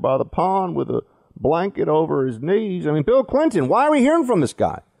breadcrumbs over by the pond with a blanket over his knees. I mean, Bill Clinton, why are we hearing from this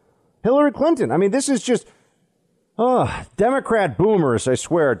guy? Hillary Clinton, I mean, this is just... Democrat boomers, I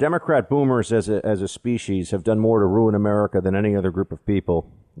swear, Democrat boomers as a species have done more to ruin America than any other group of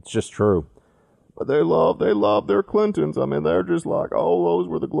people. It's just true. But they love their Clintons. I mean, they're just like, oh, those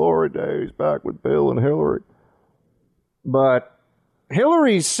were the glory days back with Bill and Hillary. But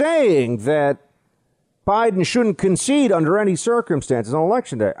Hillary's saying that Biden shouldn't concede under any circumstances on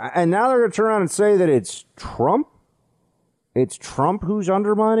Election Day. And now they're going to turn around and say that it's Trump? It's Trump who's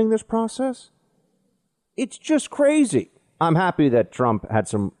undermining this process? It's just crazy. I'm happy that Trump had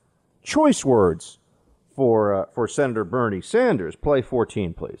some choice words for Senator Bernie Sanders. Play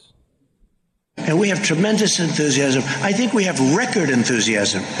 14, please. And we have tremendous enthusiasm. I think we have record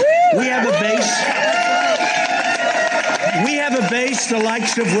enthusiasm. We have a base. We have a base the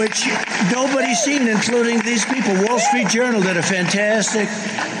likes of which nobody's seen, including these people. Wall Street Journal did a fantastic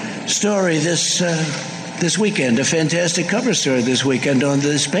story this this weekend. A fantastic cover story this weekend on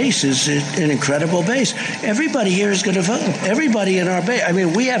this base is an incredible base. Everybody here is going to vote. Everybody in our base. I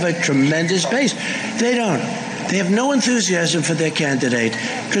mean, we have a tremendous base. They don't. They have no enthusiasm for their candidate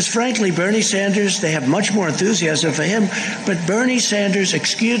because, frankly, Bernie Sanders, they have much more enthusiasm for him. But Bernie Sanders,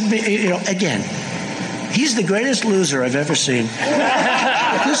 excuse me, again, he's the greatest loser I've ever seen.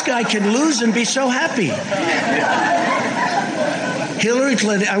 This guy can lose and be so happy. Hillary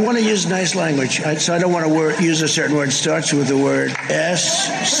Clinton, I want to use nice language, so I don't want to use a certain word. It starts with the word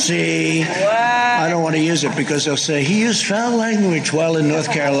S-C. I don't want to use it because they'll say he used foul language while in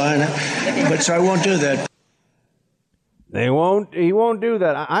North Carolina. But so I won't do that. He won't do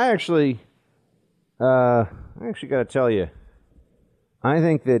that. I actually got to tell you, I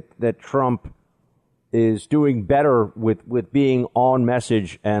think that Trump is doing better with being on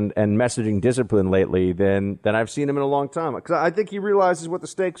message and messaging discipline lately than I've seen him in a long time. Because I think he realizes what the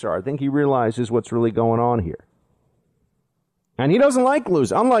stakes are. I think he realizes what's really going on here. And he doesn't like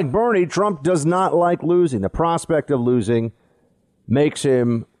losing. Unlike Bernie, Trump does not like losing. The prospect of losing makes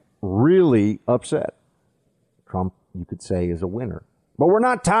him really upset. Trump, you could say, is a winner. But we're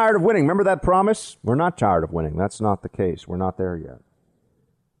not tired of winning. Remember that promise? We're not tired of winning. That's not the case. We're not there yet.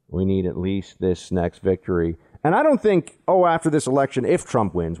 We need at least this next victory. And I don't think, after this election, if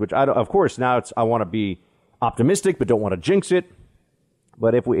Trump wins, which of course, now I want to be optimistic, but don't want to jinx it.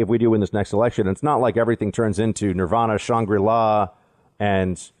 But if we do win this next election, it's not like everything turns into Nirvana, Shangri-La,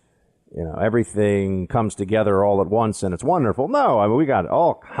 and everything comes together all at once and it's wonderful. No, I mean, we got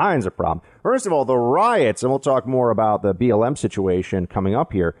all kinds of problems. First of all, the riots, and we'll talk more about the BLM situation coming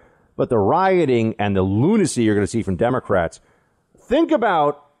up here, but the rioting and the lunacy you're going to see from Democrats. Think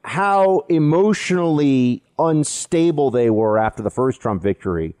about how emotionally unstable they were after the first Trump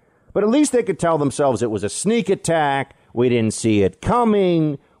victory. But at least they could tell themselves it was a sneak attack. We didn't see it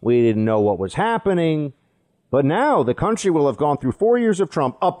coming. We didn't know what was happening. But now the country will have gone through 4 years of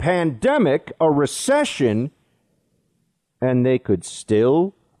Trump, a pandemic, a recession, and they could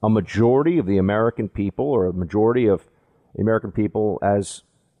still, a majority of the American people, or a majority of the American people as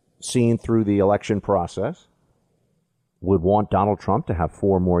seen through the election process, would want Donald Trump to have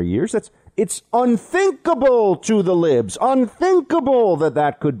 4 more years. It's unthinkable to the libs, unthinkable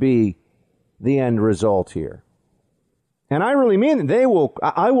that could be the end result here. And I really mean it.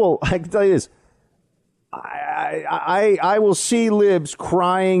 I can tell you this, I will see libs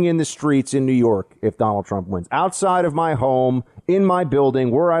crying in the streets in New York if Donald Trump wins. Outside of my home, in my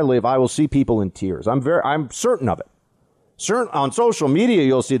building, where I live, I will see people in tears. I'm certain of it. On social media,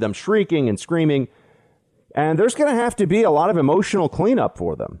 you'll see them shrieking and screaming. And there's going to have to be a lot of emotional cleanup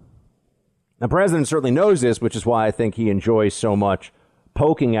for them. The president certainly knows this, which is why I think he enjoys so much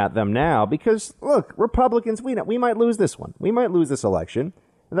poking at them now. Because, look, Republicans, we might lose this one. We might lose this election.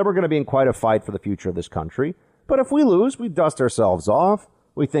 And then we're going to be in quite a fight for the future of this country. But if we lose, we dust ourselves off.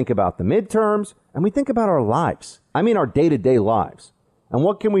 We think about the midterms. And we think about our lives. I mean, our day-to-day lives. And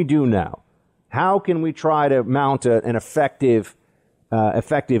what can we do now? How can we try to mount an effective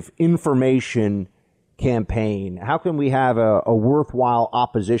information campaign? How can we have a worthwhile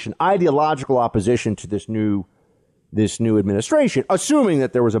opposition, ideological opposition to this new administration, assuming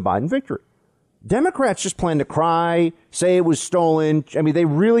that there was a Biden victory? Democrats just plan to cry, say it was stolen. I mean, they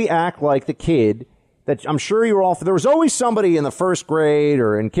really act like the kid that I'm sure you're all for. There was always somebody in the first grade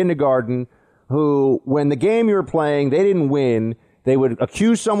or in kindergarten who, when the game you were playing, they didn't win, they would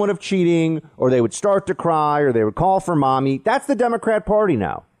accuse someone of cheating, or they would start to cry, or they would call for mommy. That's the Democrat Party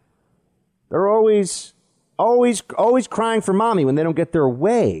now. They're always crying for mommy when they don't get their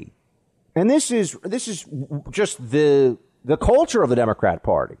way. And this is just the culture of the Democrat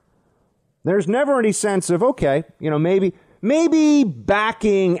Party. There's never any sense of, okay, maybe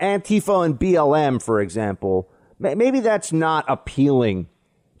backing Antifa and BLM, for example, maybe that's not appealing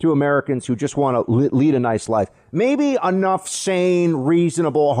to Americans who just want to lead a nice life. Maybe enough sane,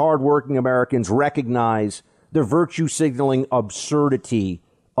 reasonable, hardworking Americans recognize the virtue signaling absurdity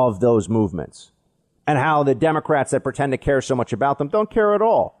of those movements and how the Democrats that pretend to care so much about them don't care at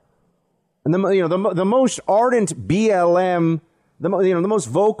all. And the most ardent BLM, the most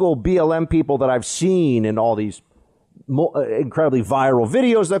vocal BLM people that I've seen in all these incredibly viral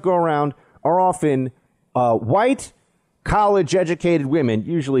videos that go around are often white, college-educated women,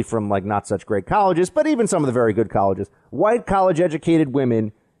 usually from not such great colleges, but even some of the very good colleges, white college-educated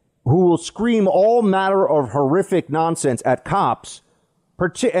women who will scream all manner of horrific nonsense at cops,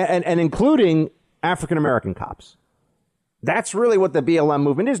 and including African-American cops. That's really what the BLM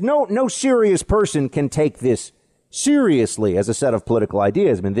movement is. No serious person can take this seriously as a set of political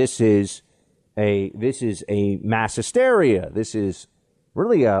ideas. I mean, this is a mass hysteria. This is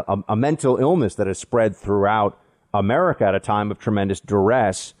really a mental illness that has spread throughout America at a time of tremendous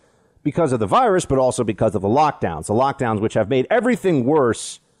duress because of the virus, but also because of the lockdowns which have made everything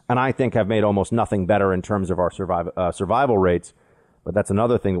worse and I think have made almost nothing better in terms of our survival rates. But that's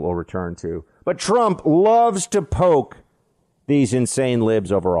another thing that we'll return to. But Trump loves to poke these insane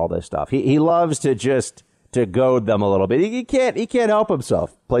libs over all this stuff. He loves to just to goad them a little bit. He can't help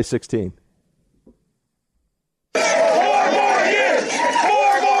himself. Play 16. 4 more years!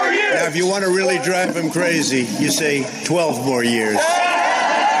 4 more years! Now, if you want to really drive him crazy, you say 12 more years. 12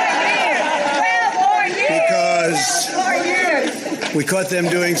 more years! Because we caught them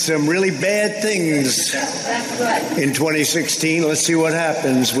doing some really bad things in 2016. Let's see what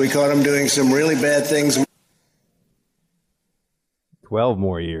happens. We caught them doing some really bad things. 12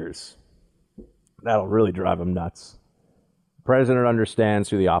 more years. That'll really drive him nuts. The president understands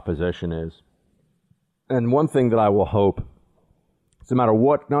who the opposition is. And one thing that I will hope, no matter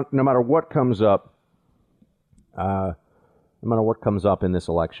what comes up, no matter what comes up in this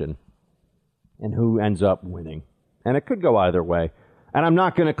election and who ends up winning, and it could go either way. And I'm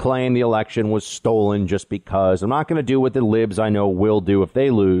not going to claim the election was stolen just because. I'm not going to do what the libs I know will do if they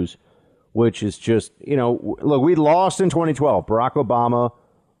lose, which is just, look, we lost in 2012. Barack Obama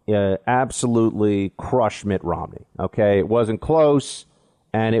absolutely crushed Mitt Romney. Okay, it wasn't close,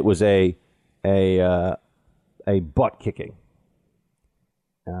 and it was a butt kicking.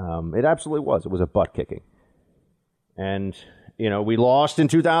 It absolutely was. It was a butt kicking. And, we lost in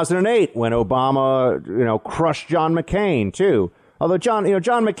 2008 when Obama, crushed John McCain, too. Although John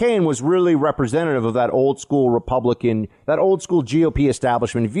McCain was really representative of that old school Republican, that old school GOP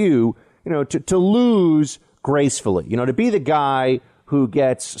establishment view, to lose gracefully, to be the guy who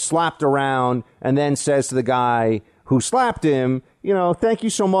gets slapped around and then says to the guy who slapped him, thank you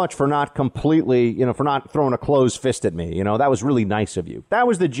so much for not completely, for not throwing a closed fist at me. That was really nice of you. That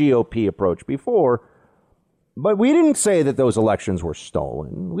was the GOP approach before. But we didn't say that those elections were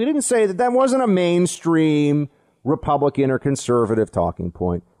stolen. We didn't say that that wasn't a mainstream Republican or conservative talking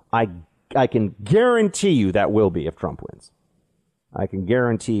point. I can guarantee you that will be if Trump wins. I can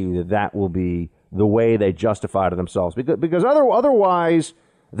guarantee you that will be the way they justify to themselves, because otherwise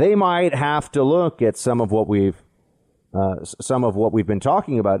they might have to look at some of what we've been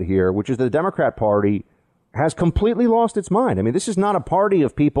talking about here, which is the Democrat Party has completely lost its mind. I mean, this is not a party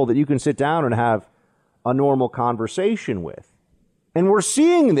of people that you can sit down and have a normal conversation with. And we're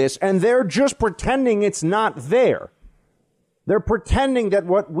seeing this, and they're just pretending it's not there. They're pretending that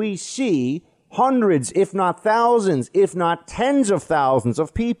what we see, hundreds, if not thousands, if not tens of thousands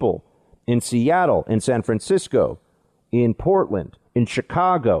of people in Seattle, in San Francisco, in Portland, in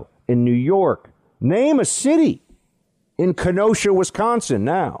Chicago, in New York, name a city, in Kenosha, Wisconsin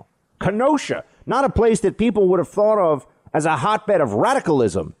now. Kenosha, not a place that people would have thought of as a hotbed of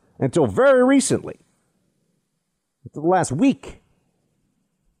radicalism until very recently. Until the last week.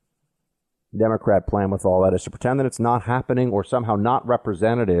 Democrat plan with all that is to pretend that it's not happening or somehow not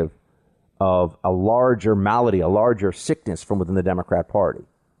representative of a larger malady, a larger sickness from within the Democrat Party.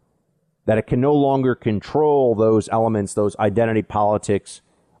 That it can no longer control those elements, those identity politics,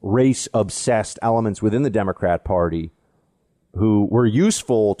 race-obsessed elements within the Democrat Party who were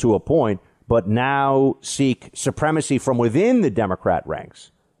useful to a point, but now seek supremacy from within the Democrat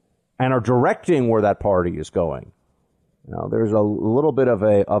ranks and are directing where that party is going. There's a little bit of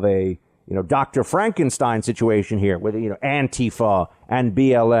a Dr. Frankenstein situation here with, Antifa and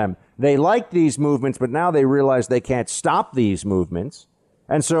BLM. They like these movements, but now they realize they can't stop these movements.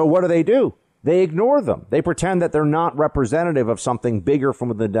 And so what do? They ignore them. They pretend that they're not representative of something bigger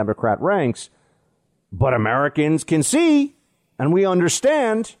from the Democrat ranks. But Americans can see, and we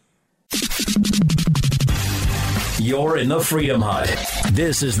understand. You're in the Freedom Hut.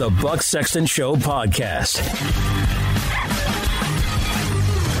 This is the Buck Sexton Show podcast.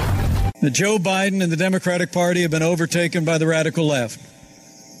 Joe Biden and the Democratic Party have been overtaken by the radical left.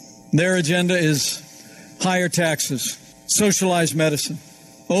 Their agenda is higher taxes, socialized medicine,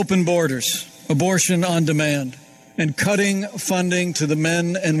 open borders, abortion on demand, and cutting funding to the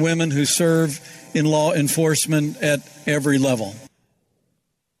men and women who serve in law enforcement at every level.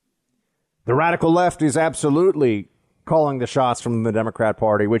 The radical left is absolutely calling the shots from the Democrat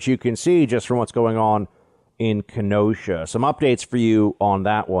Party, which you can see just from what's going on in Kenosha. Some updates for you on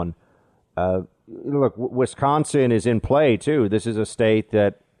that one. Look, Wisconsin is in play, too. This is a state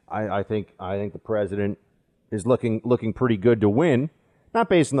that I think the president is looking pretty good to win. Not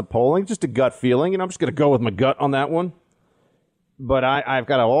based on the polling, just a gut feeling. I'm just going to go with my gut on that one. But I've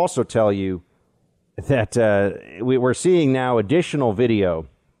got to also tell you that we're seeing now additional video.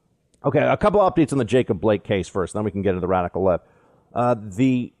 Okay, a couple updates on the Jacob Blake case first, then we can get into the radical left.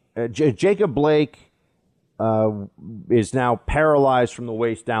 Jacob Blake is now paralyzed from the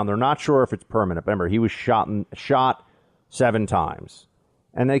waist down. They're not sure if it's permanent. Remember, he was shot 7 times.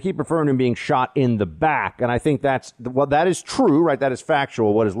 And they keep referring to him being shot in the back. And I think that is true, right? That is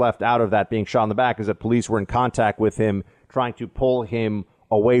factual. What is left out of that being shot in the back is that police were in contact with him, trying to pull him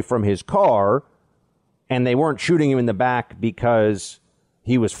away from his car. And they weren't shooting him in the back because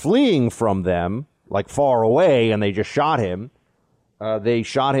he was fleeing from them, like far away, and they just shot him. They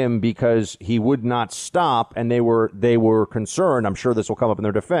shot him because he would not stop, and they were concerned. I'm sure this will come up in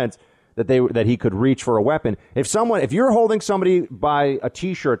their defense, that he could reach for a weapon. If you're holding somebody by a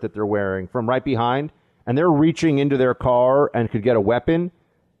T-shirt that they're wearing from right behind, and they're reaching into their car and could get a weapon,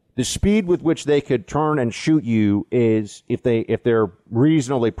 the speed with which they could turn and shoot you is, if they're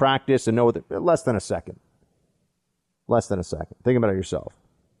reasonably practiced and know less than a second. Less than a second. Think about it yourself.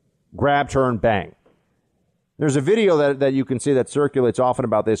 Grab, turn, bang. There's a video that you can see that circulates often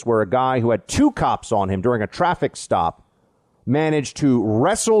about this, where a guy who had 2 cops on him during a traffic stop managed to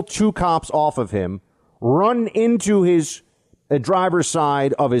wrestle 2 cops off of him, run into his driver's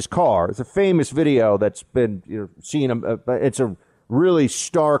side of his car. It's a famous video that's been seen. It's a really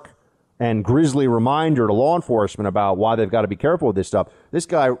stark and grisly reminder to law enforcement about why they've got to be careful with this stuff. This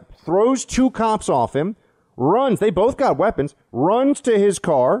guy throws 2 cops off him, runs. They both got weapons. Runs to his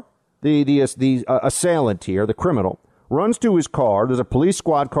car. The assailant here, the criminal, runs to his car. There's a police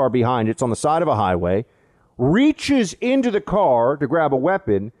squad car behind it. It's on the side of a highway. Reaches into the car to grab a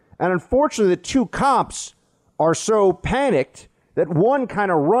weapon, and unfortunately the 2 cops are so panicked that one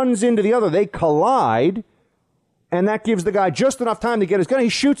kind of runs into the other. They collide, and that gives the guy just enough time to get his gun. He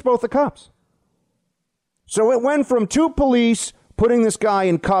shoots both the cops. So it went from 2 police putting this guy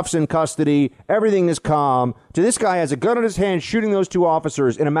in cuffs in custody, everything is calm, to this guy has a gun in his hand shooting those 2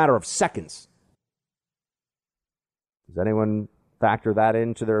 officers in a matter of seconds. Does anyone factor that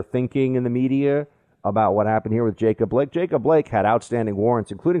into their thinking in the media about what happened here with Jacob Blake? Jacob Blake had outstanding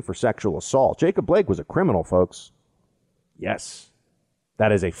warrants, including for sexual assault. Jacob Blake was a criminal, folks. Yes.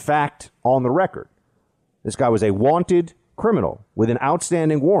 That is a fact on the record. This guy was a wanted criminal with an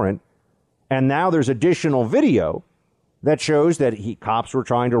outstanding warrant, and now there's additional video that shows that cops were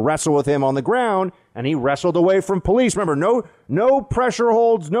trying to wrestle with him on the ground, and he wrestled away from police. Remember, no pressure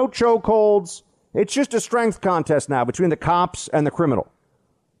holds, no choke holds. It's just a strength contest now between the cops and the criminal,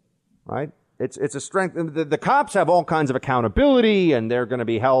 right? It's a strength. The cops have all kinds of accountability, and they're going to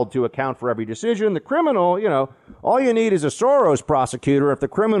be held to account for every decision. The criminal, all you need is a Soros prosecutor. If the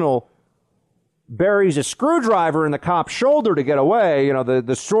criminal buries a screwdriver in the cop's shoulder to get away,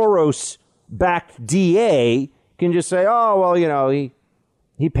 the Soros-backed DA can just say, oh, well,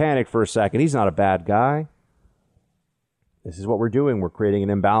 he panicked for a second. He's not a bad guy. This is what we're doing. We're creating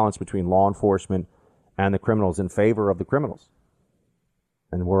an imbalance between law enforcement and the criminals in favor of the criminals.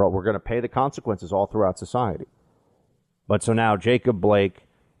 And we're going to pay the consequences all throughout society. But so now Jacob Blake,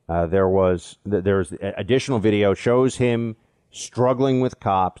 there's additional video shows him struggling with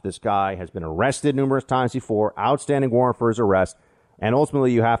cops. This guy has been arrested numerous times before, outstanding warrant for his arrest. And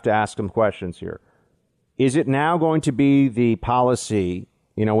ultimately, you have to ask some questions here. Is it now going to be the policy,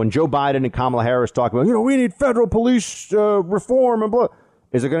 when Joe Biden and Kamala Harris talk about, we need federal police reform and blah.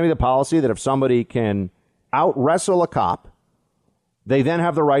 Is it going to be the policy that if somebody can out-wrestle a cop, they then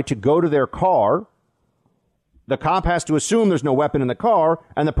have the right to go to their car, the cop has to assume there's no weapon in the car,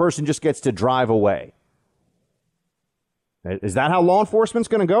 and the person just gets to drive away? Is that how law enforcement's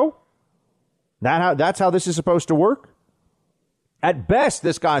going to go? That's how this is supposed to work? At best,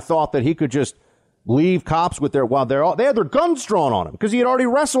 this guy thought that he could just leave cops they had their guns drawn on him because he had already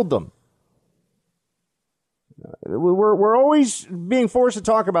wrestled them. We're always being forced to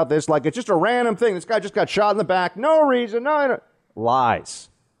talk about this like it's just a random thing. This guy just got shot in the back. No reason. No. Lies.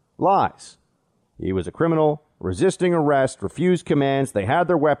 He was a criminal, resisting arrest, refused commands. They had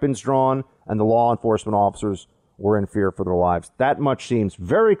their weapons drawn, and the law enforcement officers were in fear for their lives. That much seems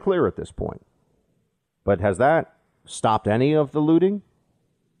very clear at this point. But has that stopped any of the looting?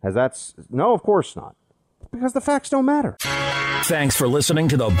 No, of course not. Because the facts don't matter. Thanks for listening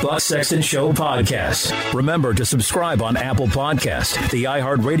to the Buck Sexton Show podcast. Remember to subscribe on Apple Podcast, the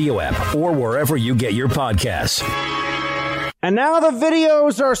iHeartRadio app, or wherever you get your podcasts. And now the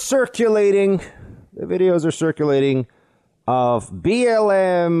videos are circulating. Of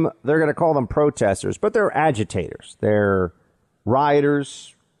BLM. They're going to call them protesters, but they're agitators. They're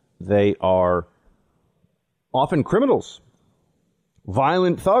rioters. They are often criminals.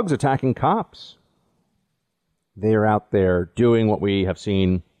 Violent thugs attacking cops. They are out there doing what we have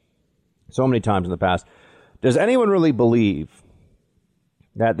seen so many times in the past. Does anyone really believe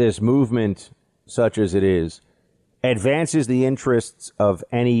that this movement, such as it is advances the interests of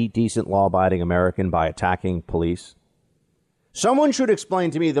any decent law-abiding American by attacking police? Someone should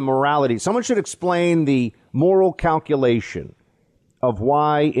explain to me the morality. Someone should explain the moral calculation of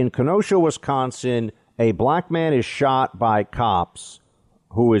why in Kenosha, Wisconsin, a black man is shot by cops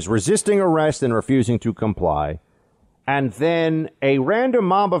who is resisting arrest and refusing to comply. And then a random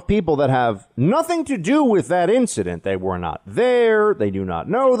mob of people that have nothing to do with that incident. They were not there. They do not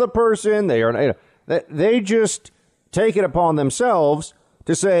know the person. They just take it upon themselves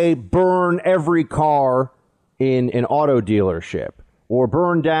to say, burn every car in an auto dealership, or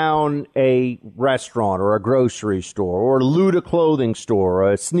burn down a restaurant or a grocery store, or loot a clothing store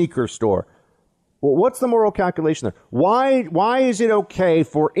or a sneaker store. Well, what's the moral calculation there? Why is it okay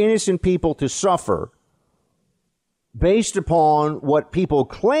for innocent people to suffer based upon what people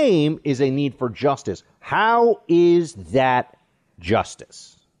claim is a need for justice? How is that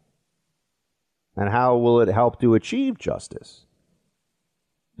justice? And how will it help to achieve justice?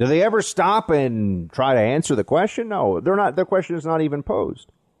 Do they ever stop and try to answer the question? No, they're not. The question is not even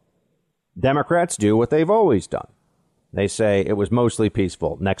posed. Democrats do what they've always done. They say it was mostly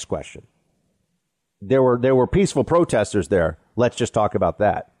peaceful. Next question. There were peaceful protesters there. Let's just talk about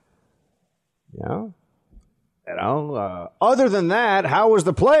that. Other than that, how was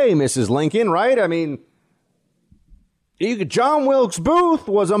the play, Mrs. Lincoln, right? I mean, John Wilkes Booth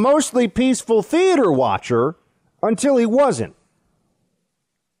was a mostly peaceful theater watcher until he wasn't.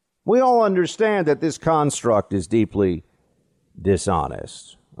 We all understand that this construct is deeply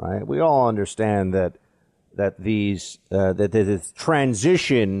dishonest, right? We all understand that this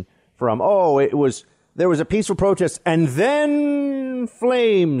transition from there was a peaceful protest and then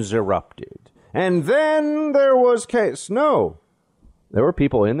flames erupted and then there was chaos. No, there were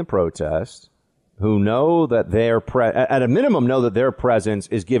people in the protest who know that at a minimum know that their presence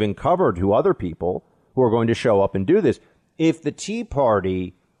is giving cover to other people who are going to show up and do this. If the Tea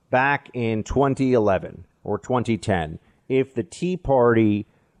Party back in 2011 or 2010, if the Tea Party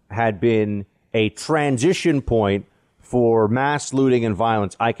had been a transition point for mass looting and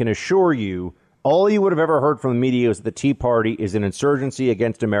violence, I can assure you, all you would have ever heard from the media is that the Tea Party is an insurgency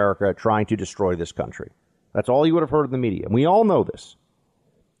against America trying to destroy this country. That's all you would have heard in the media. And we all know this.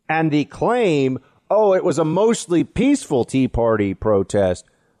 And the claim, it was a mostly peaceful Tea Party protest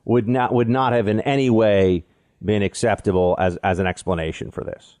would not have in any way been acceptable as an explanation for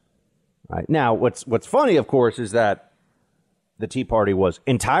this. Right. Now, what's funny, of course, is that the Tea Party was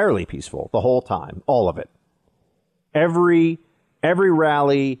entirely peaceful the whole time, all of it. Every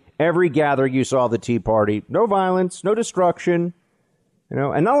rally, every gathering you saw of the Tea Party, no violence, no destruction,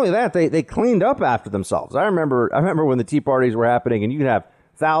 and not only that, they cleaned up after themselves. I remember when the Tea Parties were happening and you'd have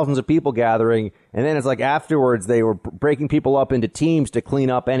thousands of people gathering, and then it's like afterwards they were breaking people up into teams to clean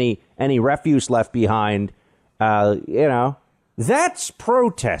up any refuse left behind, That's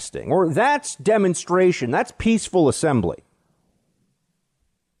protesting, or that's demonstration. That's peaceful assembly.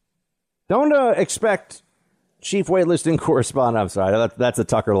 Don't expect chief waitlisting correspondent. I'm sorry, that's a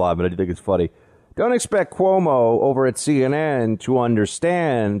Tucker line, but I do think it's funny. Don't expect Cuomo over at CNN to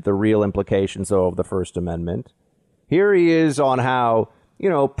understand the real implications of the First Amendment. Here he is on how,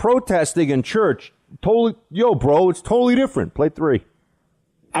 protesting in church, totally, bro, it's totally different. Play 3.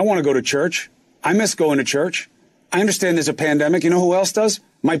 I want to go to church. I miss going to church. I understand there's a pandemic. You know who else does?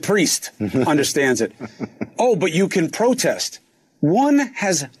 My priest understands it. Oh, but you can protest. One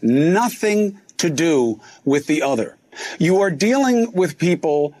has nothing to do with the other. You are dealing with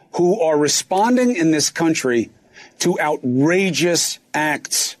people who are responding in this country to outrageous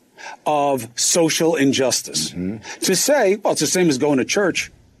acts of social injustice. To say, well, it's the same as going to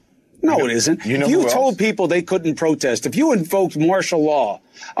church. No, it isn't. If you told people they couldn't protest, if you invoked martial law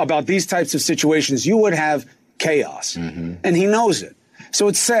about these types of situations, you would have chaos. And he knows it. So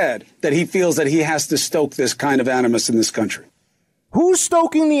it's sad that he feels that he has to stoke this kind of animus in this country. Who's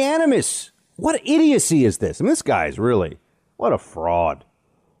stoking the animus? What idiocy is this? I mean, this guy's really, what a fraud.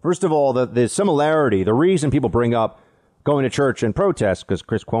 First of all, the similarity, the reason people bring up going to church and protest, because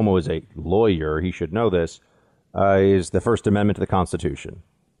Chris Cuomo is a lawyer, he should know this, is the First Amendment to the Constitution.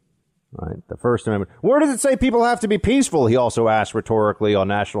 Right, the First Amendment. Where does it say people have to be peaceful? He also asked rhetorically on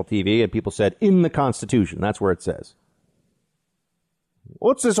national TV, and people said, in the Constitution. That's where it says.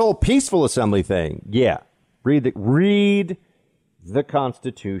 What's this whole peaceful assembly thing? Yeah, read the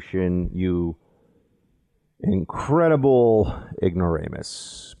Constitution, you incredible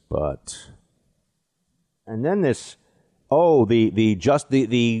ignoramus. But, and then this,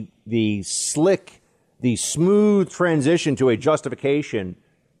 the slick, the smooth transition to a justification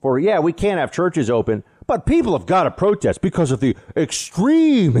for, we can't have churches open, but people have got to protest because of the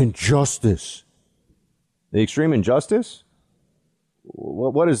extreme injustice. The extreme injustice?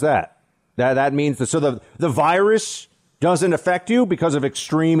 What is that? That means that so the virus doesn't affect you because of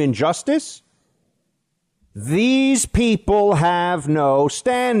extreme injustice? These people have no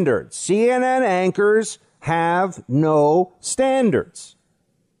standards. CNN anchors have no standards.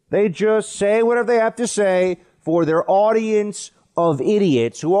 They just say whatever they have to say for their audience of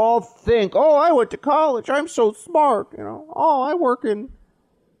idiots who all think, oh, I went to college, I'm so smart, you know. Oh, I work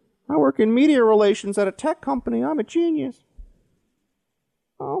in media relations at a tech company, I'm a genius.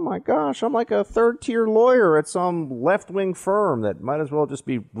 Oh my gosh, I'm like a third-tier lawyer at some left-wing firm that might as well just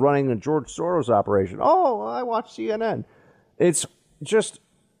be running a George Soros operation. Oh, I watch CNN. It's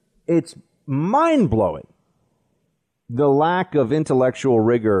mind-blowing, the lack of intellectual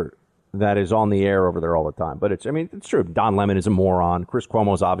rigor that is on the air over there all the time. But it's true. Don Lemon is a moron. Chris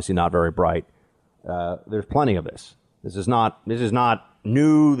Cuomo is obviously not very bright. There's plenty of this. This is not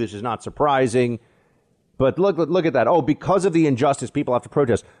new. This is not surprising. But look at that. Oh, because of the injustice, people have to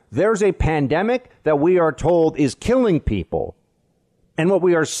protest. There's a pandemic that we are told is killing people. And what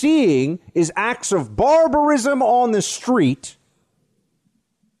we are seeing is acts of barbarism on the street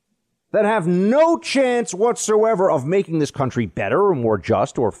that have no chance whatsoever of making this country better or more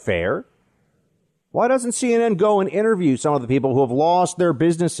just or fair. Why doesn't CNN go and interview some of the people who have lost their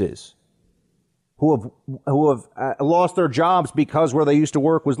businesses, who have lost their jobs because where they used to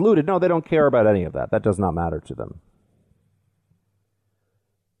work was looted? No, they don't care about any of that. That does not matter to them.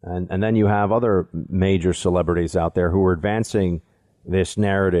 And then you have other major celebrities out there who are advancing this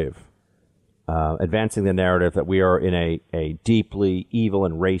narrative, advancing the narrative that we are in a deeply evil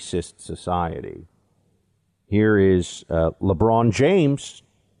and racist society. Here is LeBron James,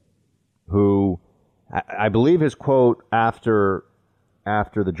 who I believe his quote after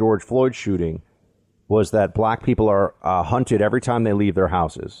the George Floyd shooting was that black people are hunted every time they leave their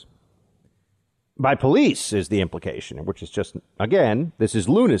houses. By police is the implication, which is just, again, this is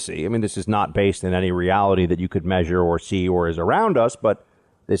lunacy. I mean, this is not based in any reality that you could measure or see or is around us, but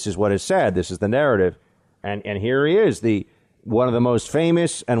this is what is said. This is the narrative. And here he is, one of the most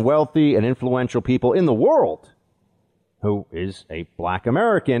famous and wealthy and influential people in the world, who is a black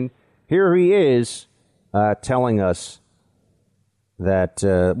American. Here he is telling us that,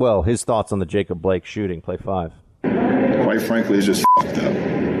 his thoughts on the Jacob Blake shooting. Play 5. Quite frankly, it's just fucked up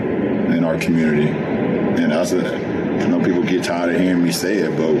in our community. And I know people get tired of hearing me say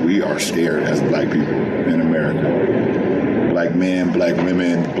it, but we are scared as black people in America. Black men, black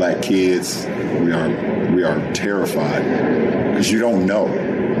women, black kids, we are terrified because you don't know.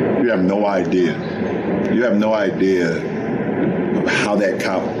 You have no idea. You have no idea how that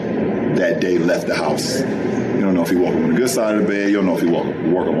cop that day left the house. You don't know if he woke up on the good side of the bed. You don't know if he woke up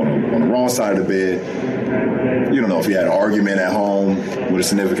on the wrong side of the bed. You don't know if he had an argument at home with a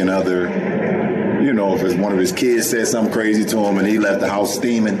significant other. You know if one of his kids said something crazy to him and he left the house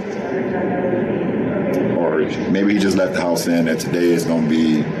steaming. Or maybe he just left the house saying that today is going to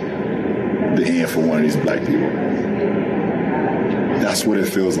be the end for one of these black people. That's what it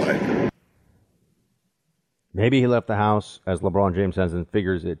feels like. Maybe he left the house, as LeBron James says, and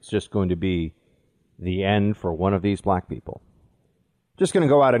figures it's just going to be the end for one of these black people. Just going to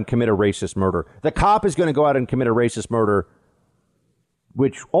go out and commit a racist murder. The cop is going to go out and commit a racist murder,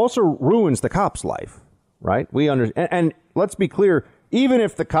 which also ruins the cop's life, right? And let's be clear, even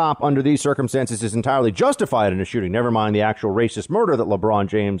if the cop under these circumstances is entirely justified in a shooting, never mind the actual racist murder that LeBron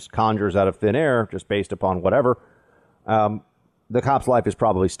James conjures out of thin air, just based upon whatever, the cop's life is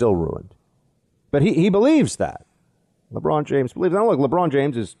probably still ruined. But he believes that. LeBron James believes. Now, look, LeBron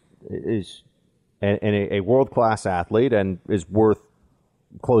James is a world-class athlete and is worth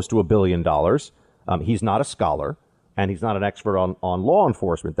close to $1 billion. He's not a scholar, and he's not an expert on law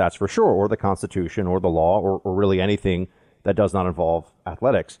enforcement, that's for sure, or the Constitution, or the law, or really anything that does not involve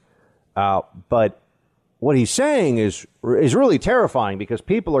athletics. But what he's saying is really terrifying because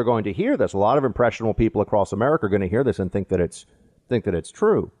people are going to hear this. A lot of impressionable people across America are going to hear this and think that it's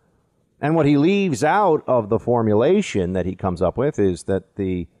true. And what he leaves out of the formulation that he comes up with is that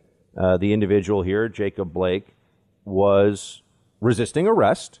the individual here, Jacob Blake, was resisting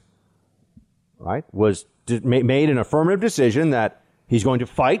arrest, right? Made an affirmative decision that he's going to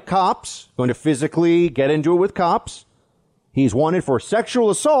fight cops, going to physically get into it with cops. He's wanted for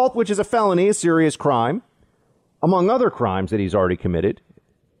sexual assault, which is a felony, a serious crime, among other crimes that he's already committed.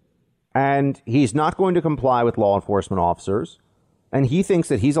 And he's not going to comply with law enforcement officers. And he thinks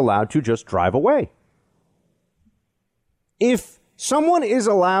that he's allowed to just drive away. If someone is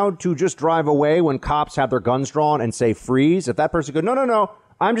allowed to just drive away when cops have their guns drawn and say freeze, if that person goes, no,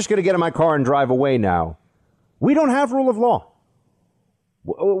 I'm just going to get in my car and drive away now. We don't have rule of law.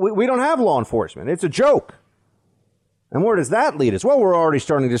 We don't have law enforcement. It's a joke. And where does that lead us? Well, we're already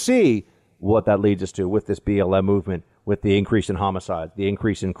starting to see what that leads us to with this BLM movement, with the increase in homicide, the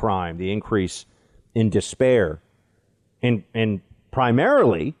increase in crime, the increase in despair, and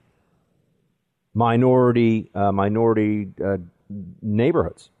primarily minority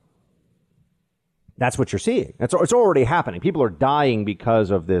neighborhoods. That's what you're seeing. It's already happening. People are dying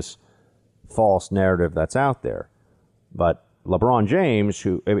because of this false narrative that's out there. But LeBron James,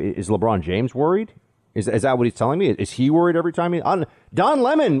 is LeBron James worried? Is that what he's telling me? Is he worried every time Don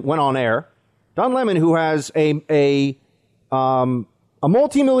Lemon went on air. Don Lemon, who has a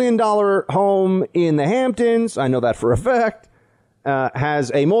multi-million-dollar home in the Hamptons, I know that for a fact,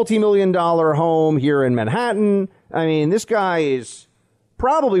 has a multi-million-dollar home here in Manhattan. I mean, this guy is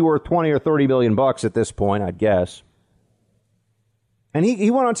probably worth 20 or 30 million bucks at this point, I'd guess. And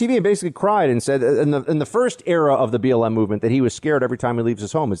he went on TV and basically cried and said in the first era of the BLM movement that he was scared every time he leaves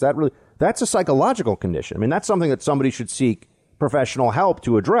his home. Is that really? That's a psychological condition. I mean, that's something that somebody should seek professional help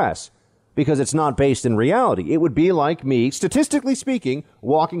to address because it's not based in reality. It would be like me, statistically speaking,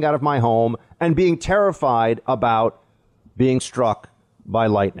 walking out of my home and being terrified about being struck by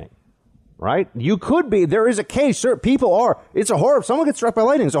lightning. Right? You could be. There is a case. Sir, people are. It's a horrible. Someone gets struck by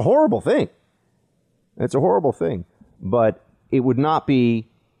lightning. It's a horrible thing. It's a horrible thing. But it would not be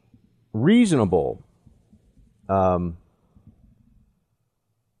reasonable. It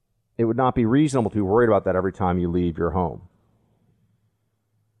would not be reasonable to be worried about that every time you leave your home.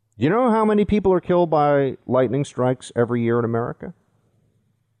 Do you know how many people are killed by lightning strikes every year in America?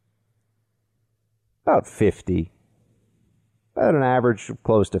 About 50. About an average of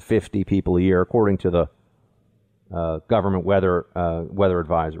close to 50 people a year, according to the government weather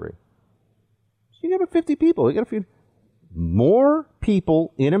advisory. So you got about 50 people. You got a few. More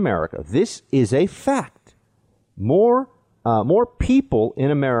people in America. This is a fact. More people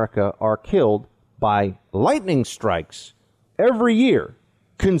in America are killed by lightning strikes every year,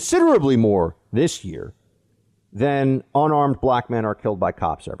 considerably more this year, than unarmed black men are killed by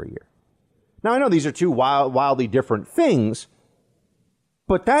cops every year. Now, I know these are two wildly different things,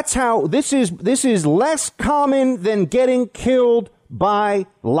 but that's how this is less common than getting killed by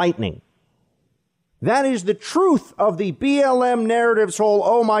lightning. That is the truth of the BLM narrative's whole,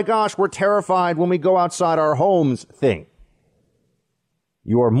 oh my gosh, we're terrified when we go outside our homes thing.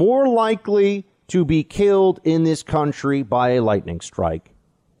 You are more likely to be killed in this country by a lightning strike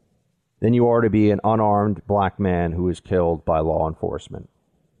than you are to be an unarmed black man who is killed by law enforcement.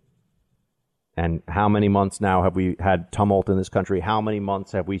 And how many months now have we had tumult in this country? How many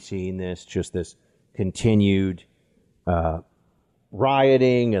months have we seen this continued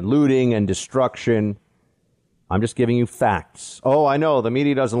rioting and looting and destruction? I'm just giving you facts. Oh, I know the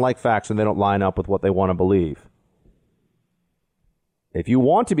media doesn't like facts and they don't line up with what they want to believe. If you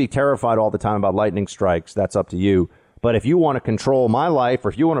want to be terrified all the time about lightning strikes, that's up to you. But if you want to control my life or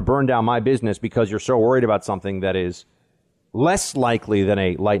if you want to burn down my business because you're so worried about something that is less likely than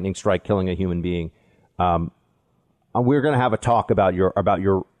a lightning strike killing a human being, we're going to have a talk about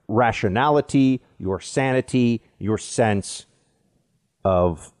your rationality, your sanity, your sense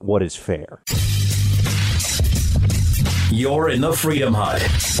of what is fair. You're in the Freedom Hut.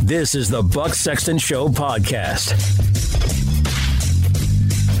 This is the Buck Sexton Show podcast.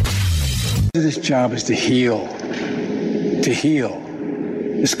 This job is to heal. To heal.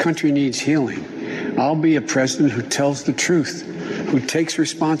 This country needs healing. I'll be a president who tells the truth, who takes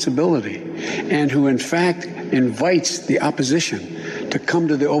responsibility, and who in fact invites the opposition to come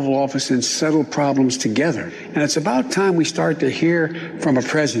to the Oval Office and settle problems together. And it's about time we start to hear from a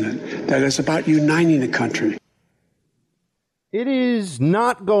president that it's about uniting the country. It is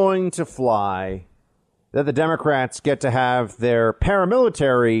not going to fly that the Democrats get to have their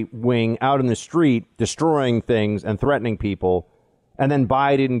paramilitary wing out in the street destroying things and threatening people, and then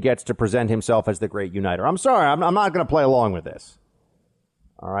Biden gets to present himself as the great uniter. I'm sorry, I'm not going to play along with this.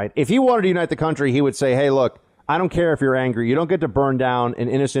 All right? If he wanted to unite the country, he would say, hey, look, I don't care if you're angry. You don't get to burn down an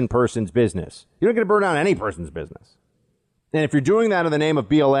innocent person's business. You don't get to burn down any person's business. And if you're doing that in the name of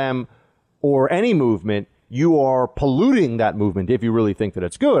BLM or any movement, you are polluting that movement if you really think that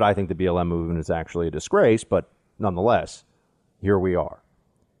it's good. I think the BLM movement is actually a disgrace, but nonetheless, here we are.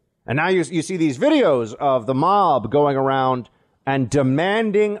 And now you see these videos of the mob going around and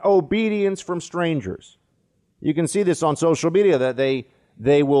demanding obedience from strangers. You can see this on social media, that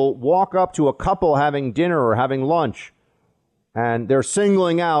they will walk up to a couple having dinner or having lunch, and they're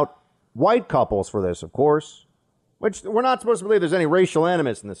singling out white couples for this, of course, which we're not supposed to believe there's any racial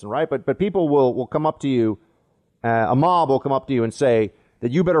animus in this, right? But people will come up to you, a mob will come up to you and say that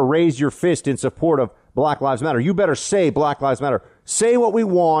you better raise your fist in support of Black Lives Matter. You better say Black Lives Matter. Say what we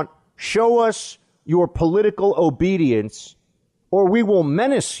want. Show us your political obedience, or we will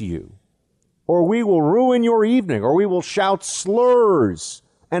menace you, or we will ruin your evening, or we will shout slurs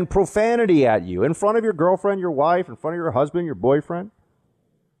and profanity at you in front of your girlfriend, your wife, in front of your husband, your boyfriend.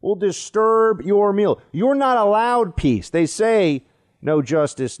 We'll disturb your meal. You're not allowed peace. They say no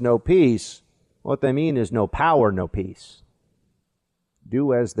justice, no peace. What they mean is no power, no peace.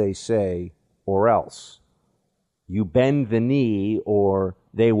 Do as they say, or else. You bend the knee, or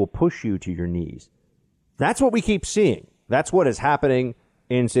they will push you to your knees. That's what we keep seeing. That's what is happening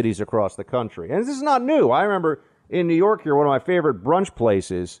in cities across the country. And this is not new. I remember in New York here, one of my favorite brunch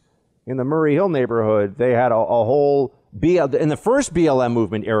places in the Murray Hill neighborhood, they had a whole in the first BLM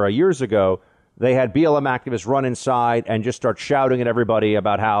movement era years ago, they had BLM activists run inside and just start shouting at everybody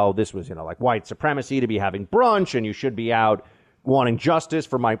about how this was, like white supremacy to be having brunch and you should be out wanting justice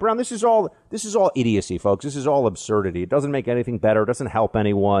for Mike Brown. This is all idiocy, folks. This is all absurdity. It doesn't make anything better. It doesn't help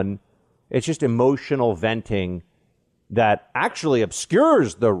anyone. It's just emotional venting that actually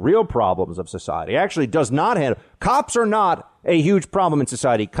obscures the real problems of society. Actually does not handle. Cops are not a huge problem in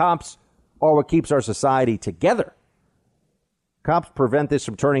society. Cops are what keeps our society together. Cops prevent this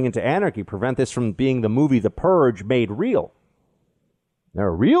from turning into anarchy, prevent this from being the movie The Purge made real. There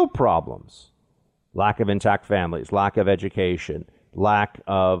are real problems. Lack of intact families, lack of education, lack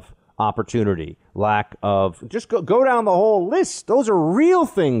of opportunity, lack of... Just go down the whole list. Those are real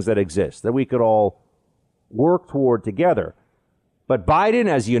things that exist that we could all work toward together. But Biden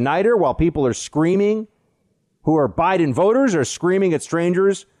as uniter, while people are screaming, who are Biden voters, are screaming at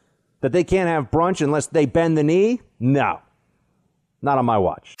strangers that they can't have brunch unless they bend the knee? No. Not on my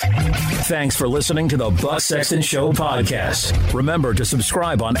watch. Thanks for listening to the Buck Sexton Show podcast. Remember to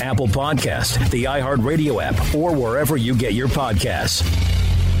subscribe on Apple Podcast, the iHeartRadio app, or wherever you get your podcasts.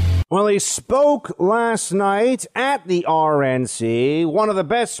 Well, he spoke last night at the RNC, one of the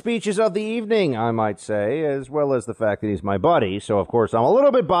best speeches of the evening, I might say, as well as the fact that he's my buddy. So, of course, I'm a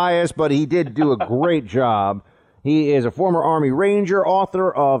little bit biased, but he did do a great job. He is a former Army Ranger,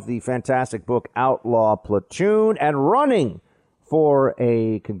 author of the fantastic book Outlaw Platoon, and running for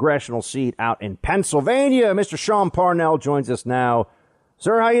a congressional seat out in Pennsylvania. Mr. Sean Parnell joins us now.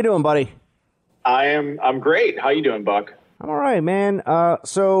 Sir, how you doing, buddy? I'm great. How you doing, Buck? I'm all right, man.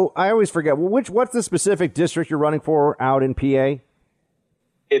 So I always forget. What's the specific district you're running for out in PA?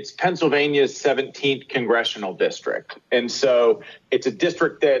 It's Pennsylvania's 17th congressional district. And so it's a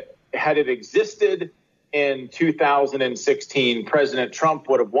district that, had it existed in 2016, President Trump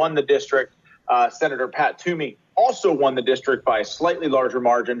would have won the district. Senator Pat Toomey also won the district by a slightly larger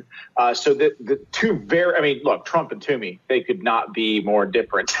margin. So the two look, Trump and Toomey, they could not be more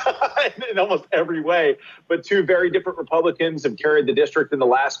different in almost every way. But two very different Republicans have carried the district in the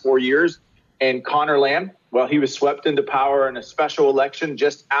last 4 years. And Connor Lamb, well, he was swept into power in a special election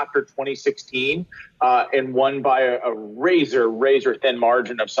just after 2016 and won by a razor thin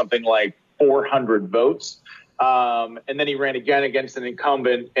margin of something like 400 votes. And then he ran again against an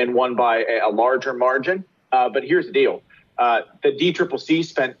incumbent and won by a larger margin. But here's the deal. The DCCC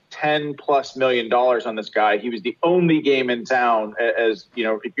spent $10+ million on this guy. He was the only game in town, as you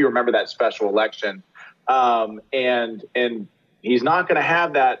know, if you remember that special election. And he's not going to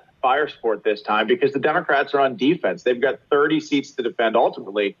have that fire support this time because the Democrats are on defense. They've got 30 seats to defend.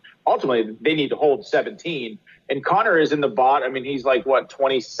 Ultimately, they need to hold 17. And Connor is in the bot. I mean, he's like,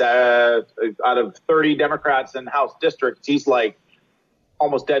 27 out of 30 Democrats in House districts. He's like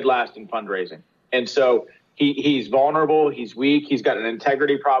almost dead last in fundraising. And so he's vulnerable. He's weak. He's got an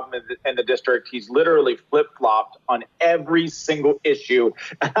integrity problem in the district. He's literally flip-flopped on every single issue.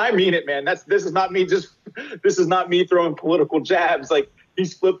 And I mean it, man. This is not me throwing political jabs. Like,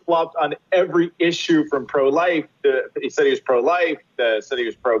 he's flip-flopped on every issue from pro-life. He said he was pro-life, said he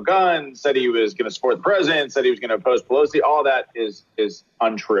was pro-gun, said he was going to support the president, said he was going to oppose Pelosi. All that is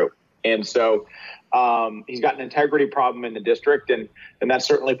untrue. And so he's got an integrity problem in the district, and that's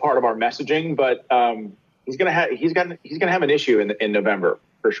certainly part of our messaging. But he's going to have an issue in November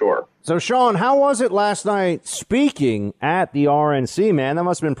for sure. So, Sean, how was it last night speaking at the RNC, man? That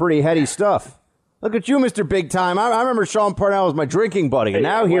must have been pretty heady stuff. Look at you, Mr. Big Time. I remember Sean Parnell was my drinking buddy, and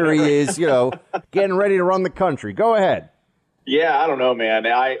now here he is, getting ready to run the country. Go ahead. Yeah, I don't know, man.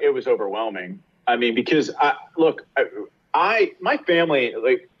 It was overwhelming. I mean, because my family,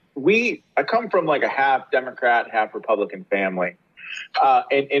 I come from like a half Democrat, half Republican family.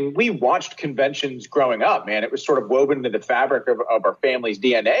 And we watched conventions growing up, man. It was sort of woven into the fabric of our family's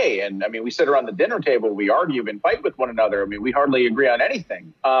DNA. And I mean, we sit around the dinner table, we argue and fight with one another. I mean, we hardly agree on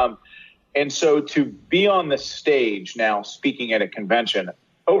anything. And so to be on the stage now speaking at a convention,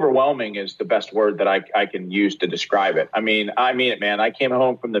 overwhelming is the best word that I can use to describe it. I mean it, man. I came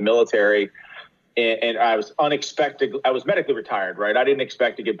home from the military and I was unexpected. I was medically retired, right? I didn't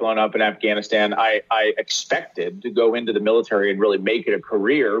expect to get blown up in Afghanistan. I expected to go into the military and really make it a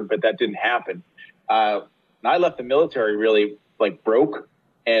career, but that didn't happen. And I left the military really like broke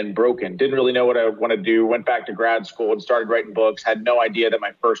and broken. Didn't really know what I want to do. Went back to grad school and started writing books. Had no idea that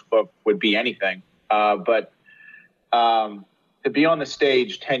my first book would be anything. But to be on the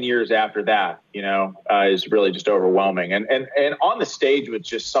stage 10 years after that, is really just overwhelming. And on the stage with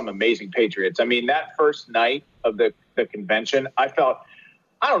just some amazing patriots. I mean, that first night of the convention, I felt,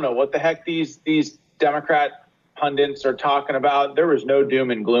 I don't know what the heck these Democrat pundits are talking about. There was no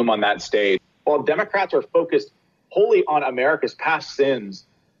doom and gloom on that stage. While Democrats are focused wholly on America's past sins,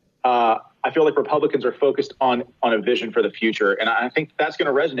 I feel like Republicans are focused on a vision for the future. And I think that's going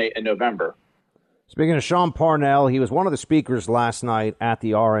to resonate in November. Speaking of Sean Parnell, he was one of the speakers last night at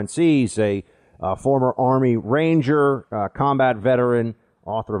the RNC. He's a former Army Ranger, combat veteran,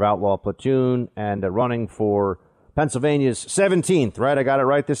 author of Outlaw Platoon, and running for Pennsylvania's 17th, right? I got it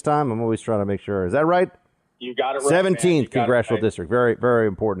right this time? I'm always trying to make sure. Is that right? You got it right, 17th Congressional District. Very, very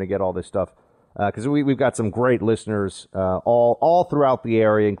important to get all this stuff because we've got some great listeners all throughout the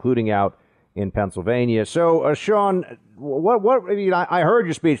area, including out in Pennsylvania. So, Sean, I heard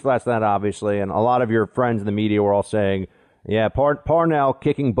your speech last night, obviously, and a lot of your friends in the media were all saying, yeah, Parnell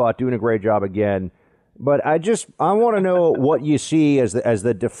kicking butt, doing a great job again. But I want to know what you see as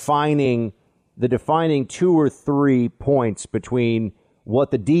the defining 2 or 3 points between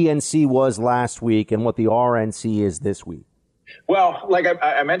what the DNC was last week and what the RNC is this week. Well, like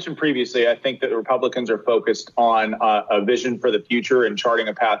I mentioned previously, I think that the Republicans are focused on a vision for the future and charting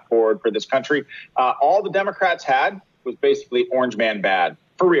a path forward for this country. All the Democrats had was basically orange man bad,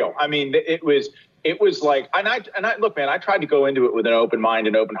 for real. I mean, it was like, and I look, man, I tried to go into it with an open mind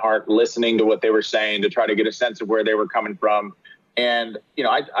and open heart, listening to what they were saying to try to get a sense of where they were coming from. And,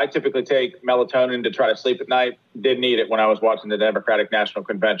 I typically take melatonin to try to sleep at night. Didn't need it when I was watching the Democratic National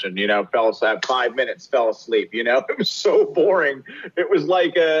Convention. Fell asleep, 5 minutes, fell asleep. It was so boring. It was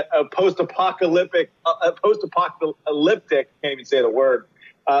like a post-apocalyptic, can't even say the word,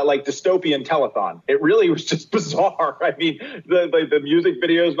 like dystopian telethon. It really was just bizarre. I mean, the music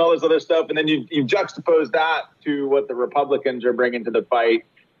videos and all this other stuff. And then you juxtapose that to what the Republicans are bringing to the fight.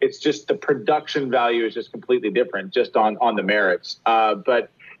 It's just the production value is just completely different just on the merits.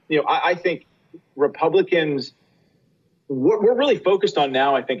 But, I think Republicans, what we're really focused on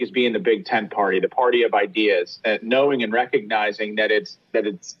now, I think, is being the Big Tent party, the party of ideas, knowing and recognizing that it's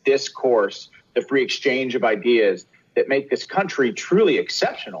discourse, the free exchange of ideas that make this country truly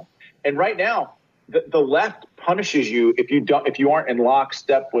exceptional. And right now, the left punishes you if you aren't in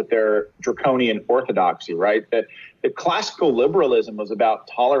lockstep with their draconian orthodoxy, right? The classical liberalism was about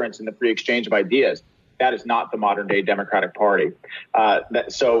tolerance and the free exchange of ideas. That is not the modern day Democratic Party.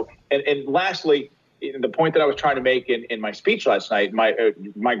 And lastly, the point that I was trying to make in my speech last night,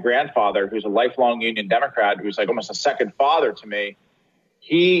 my grandfather, who's a lifelong Union Democrat, who's like almost a second father to me,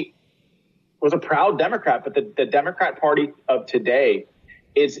 he was a proud Democrat, but the Democrat Party of today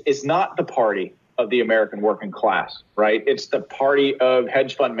is not the party of the American working class, right? It's the party of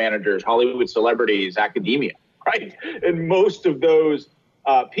hedge fund managers, Hollywood celebrities, academia, right? And most of those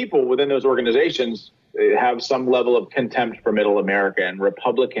people within those organizations have some level of contempt for middle America, and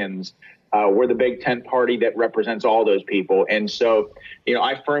Republicans we're the Big Tent party that represents all those people. And so,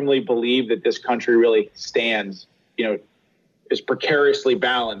 I firmly believe that this country really stands, is precariously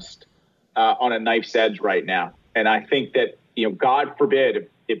balanced on a knife's edge right now. And I think that, God forbid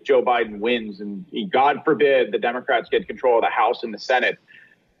if Joe Biden wins and God forbid the Democrats get control of the House and the Senate,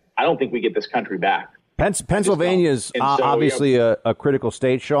 I don't think we get this country back. Pennsylvania is obviously a critical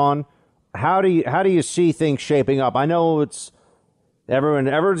state, Sean. How do you see things shaping up? I know it's everyone's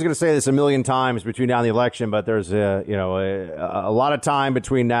going to say this a million times between now and the election, but there's a lot of time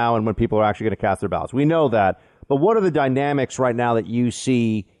between now and when people are actually going to cast their ballots. We know that, but what are the dynamics right now that you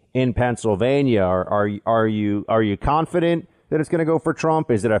see in Pennsylvania? Are you confident that it's going to go for Trump?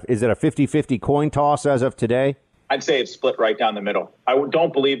 Is it a 50-50 coin toss as of today? I'd say it's split right down the middle. I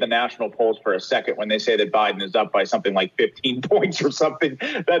don't believe the national polls for a second when they say that Biden is up by something like 15 points or something.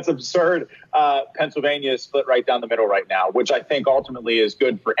 That's absurd. Pennsylvania is split right down the middle right now, which I think ultimately is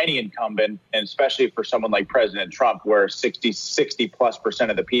good for any incumbent, and especially for someone like President Trump, where 60+%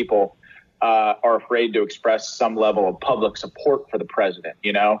 of the people are afraid to express some level of public support for the president,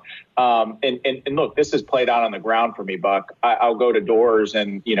 And look, this is played out on the ground for me, Buck. I'll go to doors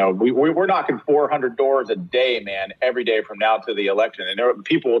and, we're knocking 400 doors a day, man, every day from now to the election. And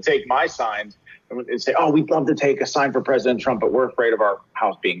people will take my signs and say, oh, we'd love to take a sign for President Trump, but we're afraid of our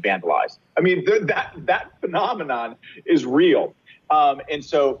house being vandalized. I mean, that phenomenon is real. And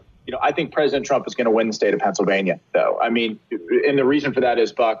so I think President Trump is going to win the state of Pennsylvania, though. I mean, and the reason for that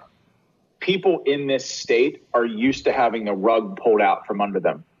is, Buck, people in this state are used to having the rug pulled out from under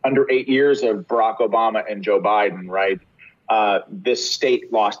them. Under 8 years of Barack Obama and Joe Biden, right, this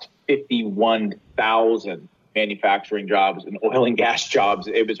state lost 51,000 manufacturing jobs and oil and gas jobs.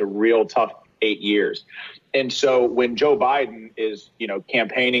 It was a real tough 8 years. And so when Joe Biden is,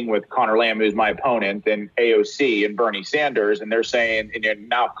 campaigning with Conor Lamb, who's my opponent, and AOC and Bernie Sanders, and they're saying, and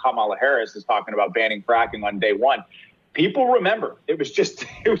now Kamala Harris is talking about banning fracking on day one. People remember it was just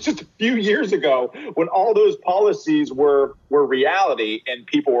a few years ago when all those policies were reality and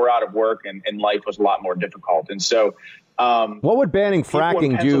people were out of work and life was a lot more difficult. And so what would banning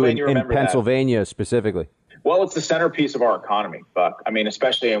fracking do in Pennsylvania specifically? Well, it's the centerpiece of our economy, Buck. I mean,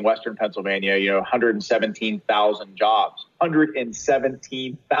 especially in Western Pennsylvania, 117,000 jobs,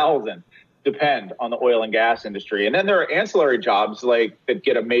 117,000 depend on the oil and gas industry. And then there are ancillary jobs that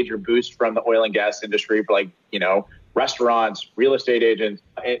get a major boost from the oil and gas industry, for restaurants, real estate agents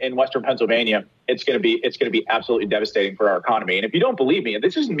in Western Pennsylvania. It's going to be absolutely devastating for our economy. And if you don't believe me, and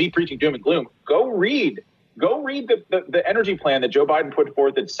this isn't me preaching doom and gloom, go read the energy plan that Joe Biden put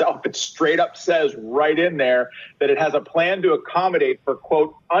forth itself. It straight up says right in there that it has a plan to accommodate for,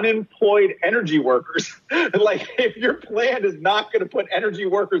 quote, unemployed energy workers. If your plan is not going to put energy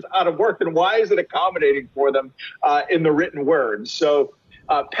workers out of work, then why is it accommodating for them in the written word? So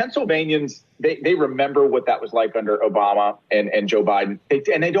Pennsylvanians, they remember what that was like under Obama and Joe Biden,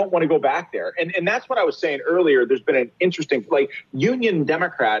 and they don't want to go back there. And that's what I was saying earlier. There's been an interesting, union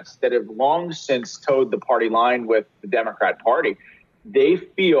Democrats that have long since towed the party line with the Democrat Party. They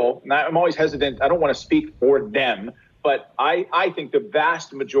feel, and I'm always hesitant, I don't want to speak for them, but I think the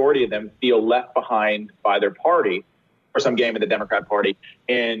vast majority of them feel left behind by their party or some game of the Democrat Party.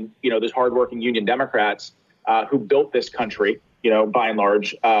 And, those hardworking union Democrats who built this country, by and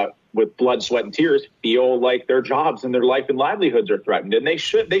large, with blood, sweat, and tears, feel like their jobs and their life and livelihoods are threatened. And they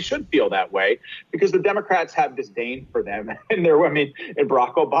should feel that way because the Democrats have disdain for them. And and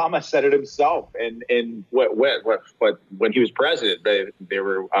Barack Obama said it himself. And when he was president, they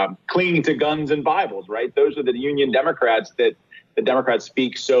were clinging to guns and Bibles, right? Those are the union Democrats that the Democrats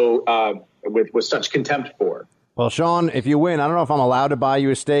speak so with such contempt for. Well, Sean, if you win, I don't know if I'm allowed to buy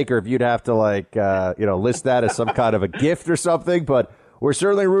you a steak or if you'd have to list that as some kind of a gift or something. But we're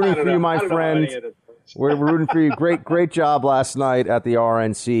certainly rooting for you, my friend. We're rooting for you. Great job last night at the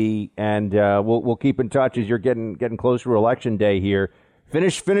RNC, and we'll keep in touch as you're getting closer to Election Day here.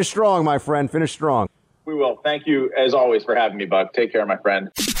 Finish strong, my friend. Finish strong. We will. Thank you, as always, for having me, Buck. Take care, my friend.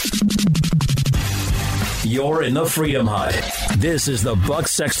 You're in the Freedom Hut. This is the Buck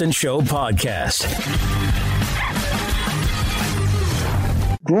Sexton Show podcast.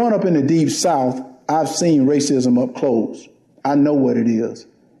 Growing up in the Deep South, I've seen racism up close. I know what it is,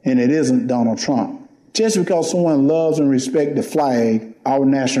 and it isn't Donald Trump. Just because someone loves and respects the flag, our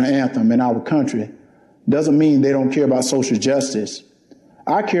national anthem, and our country, doesn't mean they don't care about social justice.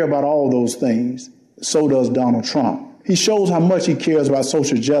 I care about all those things. So does Donald Trump. He shows how much he cares about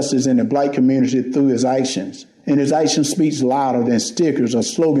social justice in the black community through his actions, and his action speaks louder than stickers or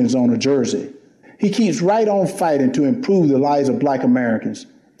slogans on a jersey. He keeps right on fighting to improve the lives of black Americans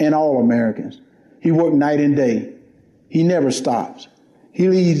and all Americans. He worked night and day. He never stops. He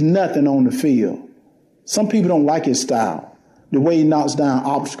leaves nothing on the field. Some people don't like his style, the way he knocks down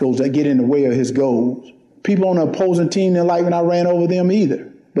obstacles that get in the way of his goals. People on the opposing team didn't like when I ran over them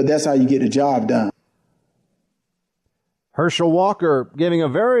either, but that's how you get the job done. Herschel Walker giving a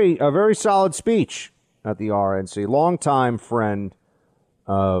very solid speech at the RNC, longtime friend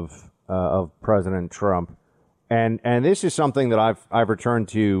of President Trump, and this is something that I've returned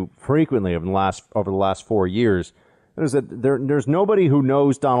to frequently over the last 4 years. There's nobody who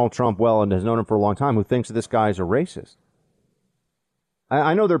knows Donald Trump well and has known him for a long time who thinks that this guy's a racist.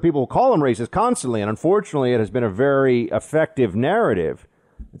 I know there are people who call him racist constantly, and unfortunately, it has been a very effective narrative.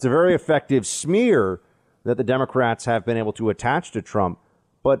 It's a very effective smear that the Democrats have been able to attach to Trump,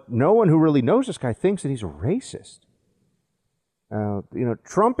 but no one who really knows this guy thinks that he's a racist.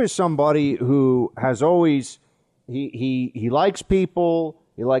 Trump is somebody who has always he likes people.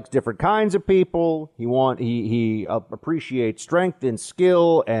 He likes different kinds of people. He appreciates strength and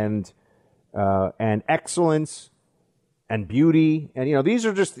skill and excellence and beauty. And these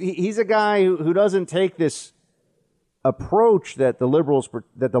are just he's a guy who doesn't take this approach that the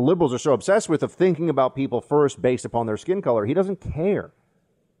liberals are so obsessed with of thinking about people first based upon their skin color. He doesn't care.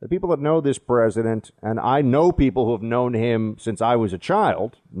 The people that know this president, and I know people who have known him since I was a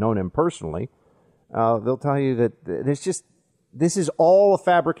child, known him personally, they'll tell you that this is all a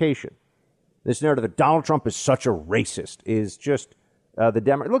fabrication. This narrative that Donald Trump is such a racist is just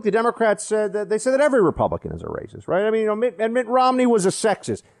The Democrats said that they said that every Republican is a racist, right? I mean, Mitt Romney was a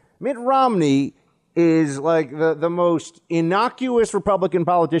sexist. Mitt Romney is like the most innocuous Republican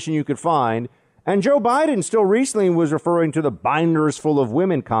politician you could find. And Joe Biden still recently was referring to the binders full of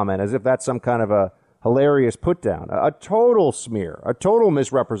women comment as if that's some kind of a hilarious put down. A total smear, a total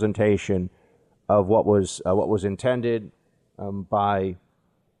misrepresentation of what was intended by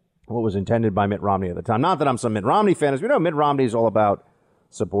Mitt Romney at the time. Not that I'm some Mitt Romney fan, as we know, Mitt Romney is all about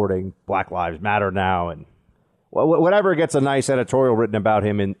supporting Black Lives Matter now, and whatever gets a nice editorial written about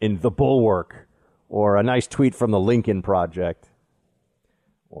him in The Bulwark or a nice tweet from the Lincoln Project,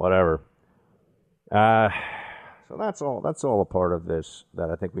 whatever. So that's all a part of this that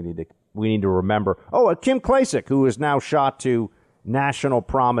I think we need to remember. Oh, Kim Klacik, who is now shot to national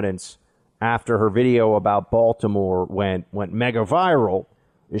prominence after her video about Baltimore went mega viral.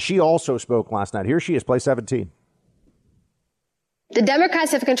 She also spoke last night. Here she is, play 17. The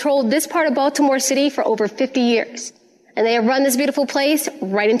Democrats have controlled this part of Baltimore City for over 50 years, and they have run this beautiful place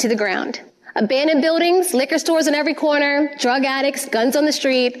right into the ground. Abandoned buildings, liquor stores on every corner, drug addicts, guns on the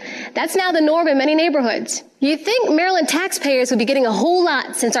street. That's now the norm in many neighborhoods. You'd think Maryland taxpayers would be getting a whole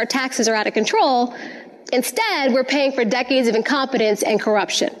lot since our taxes are out of control. Instead, we're paying for decades of incompetence and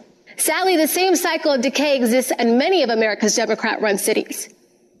corruption. Sadly, the same cycle of decay exists in many of America's Democrat-run cities.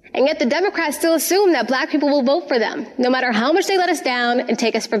 And yet the Democrats still assume that black people will vote for them, no matter how much they let us down and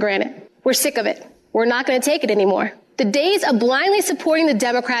take us for granted. We're sick of it. We're not going to take it anymore. The days of blindly supporting the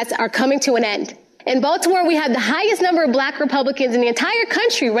Democrats are coming to an end. In Baltimore, we have the highest number of black Republicans in the entire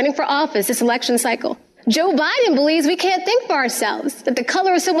country running for office this election cycle. Joe Biden believes we can't think for ourselves, that the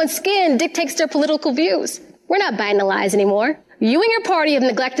color of someone's skin dictates their political views. We're not buying the lies anymore. You and your party have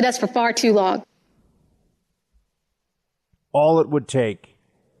neglected us for far too long. All it would take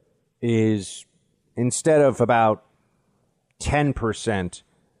is, instead of about 10%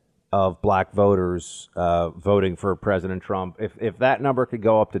 of black voters voting for President Trump, if that number could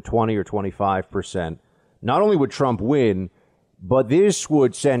go up to 20 or 25%, not only would Trump win, but this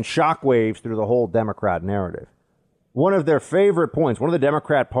would send shockwaves through the whole Democrat narrative. One of their favorite points, one of the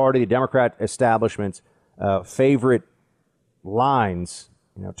Democrat Party, the Democrat establishment's favorite lines,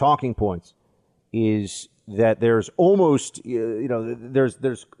 talking points, is that there's almost,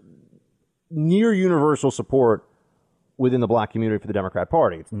 there's near universal support within the black community for the Democrat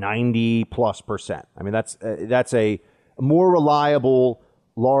Party. It's 90+%. I mean, that's a more reliable,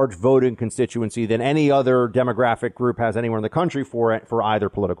 large voting constituency than any other demographic group has anywhere in the country for either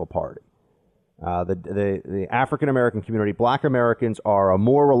political party. The African American community, black Americans, are a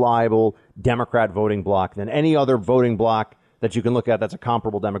more reliable Democrat voting bloc than any other voting bloc that you can look at that's a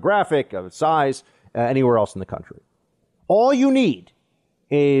comparable demographic of size anywhere else in the country. All you need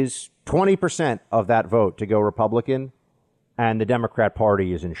is 20% of that vote to go Republican, and the Democrat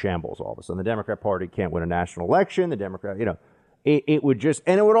Party is in shambles all of a sudden. The Democrat Party can't win a national election. The Democrat, it would just,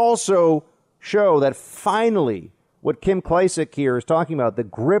 and it would also show that finally what Kim Klacik here is talking about, the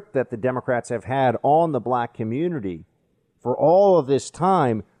grip that the Democrats have had on the black community for all of this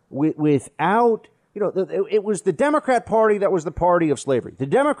time without, it was the Democrat Party that was the party of slavery. The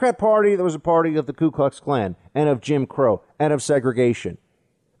Democrat Party that was a party of the Ku Klux Klan and of Jim Crow and of segregation.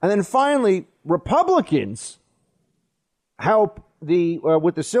 And then finally, Republicans help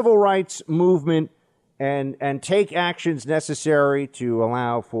with the civil rights movement and take actions necessary to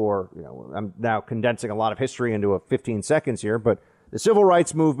allow for, I'm now condensing a lot of history into 15 seconds here, but the civil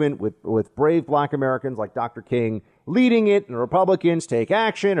rights movement with brave black Americans like Dr. King leading it, and the Republicans take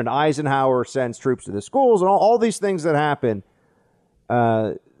action, and Eisenhower sends troops to the schools, and all these things that happen,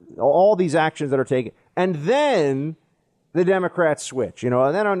 all these actions that are taken. And then the Democrats switch, and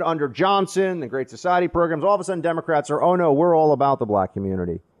then under Johnson, the Great Society programs, all of a sudden Democrats are, oh no, we're all about the black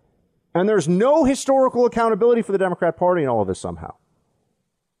community. And there's no historical accountability for the Democrat Party in all of this somehow.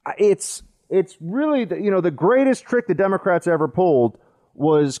 It's really, the greatest trick the Democrats ever pulled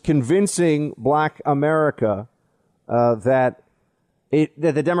was convincing black America that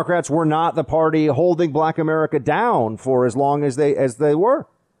the Democrats were not the party holding black America down for as long as they were.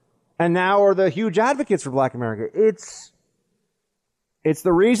 And now are the huge advocates for black America. It's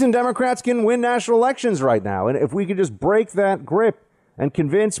the reason Democrats can win national elections right now. And if we could just break that grip and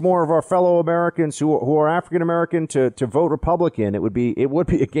convince more of our fellow Americans who are African American to vote Republican, it would be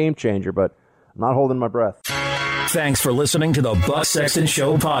a game changer. But I'm not holding my breath. Thanks for listening to the Buck Sexton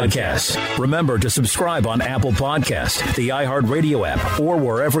Show podcast. Remember to subscribe on Apple Podcasts, the iHeartRadio app, or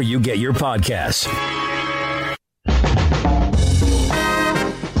wherever you get your podcasts.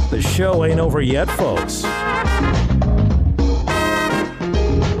 The show ain't over yet, folks.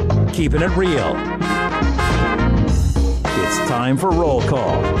 Keeping it real. It's time for roll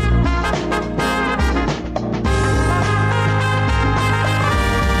call.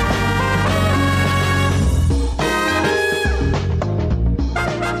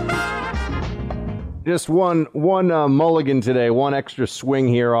 Just one mulligan today, one extra swing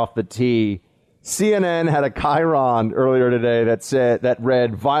here off the tee. CNN had a chyron earlier today that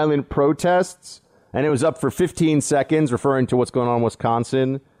read violent protests, and it was up for 15 seconds, referring to what's going on in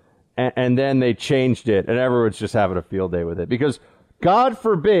Wisconsin, and then they changed it, and everyone's just having a field day with it. Because, God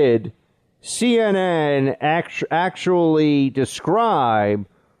forbid, CNN actually describe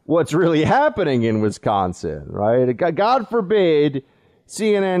what's really happening in Wisconsin, right? God forbid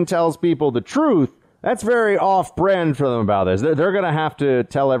CNN tells people the truth. That's very off-brand for them about this. They're going to have to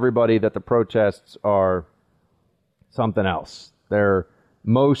tell everybody that the protests are something else. They're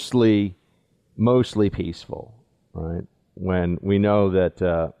mostly peaceful, right? When we know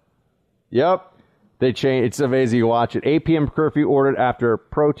that, they changed. It's amazing to watch it. 8 p.m. curfew ordered after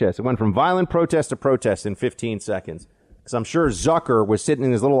protest. It went from violent protest to protest in 15 seconds. Because I'm sure Zucker was sitting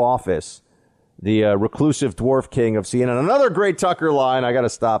in his little office, the reclusive dwarf king of CNN. Another great Tucker line. I got to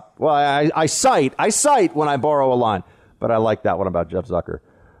stop. Well, I cite when I borrow a line, but I like that one about Jeff Zucker.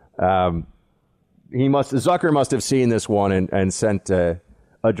 Zucker must have seen this one and sent a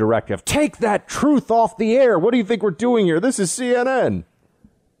directive. Take that truth off the air. What do you think we're doing here? This is CNN.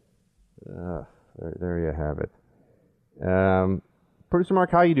 There you have it. Producer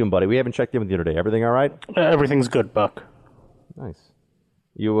Mark, how you doing, buddy? We haven't checked in with you today. Everything all right? Everything's good, Buck. Nice.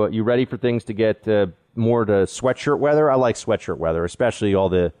 You ready for things to get more to sweatshirt weather? I like sweatshirt weather, especially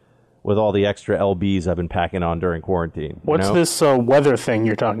with all the extra LBs I've been packing on during quarantine. What's this weather thing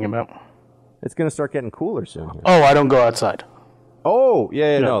you're talking about? It's going to start getting cooler soon. Here. Oh, I don't go outside. Oh,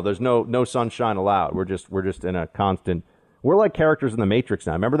 yeah. No, there's no sunshine allowed. We're just in a constant. We're like characters in the Matrix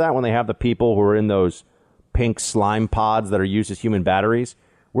now. Remember that when they have the people who are in those pink slime pods that are used as human batteries?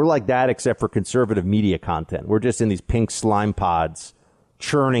 We're like that except for conservative media content. We're just in these pink slime pods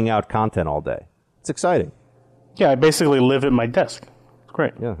churning out content all day. It's exciting. Yeah, I basically live at my desk. It's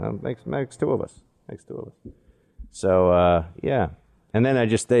great. Yeah, makes two of us. So, yeah. And then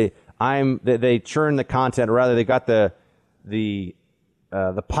they churn the content, or rather they got the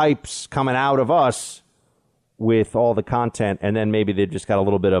pipes coming out of us with all the content, and then maybe they just got a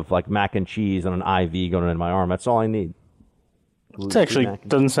little bit of like mac and cheese and an IV going in my arm. That's all I need. It actually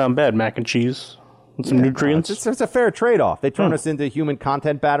doesn't sound bad, mac and cheese. And some nutrients. It's a fair trade-off. They turn us into human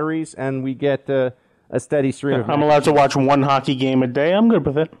content batteries, and we get a steady stream of... I'm allowed to watch one hockey game a day. I'm good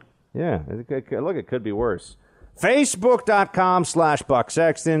with it. Yeah. Look, it could be worse. Facebook.com/Buck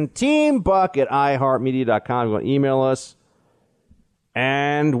Sexton. TeamBuck@iHeartMedia.com. You want to email us.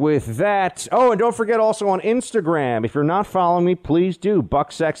 And with that... Oh, and don't forget also on Instagram. If you're not following me, please do.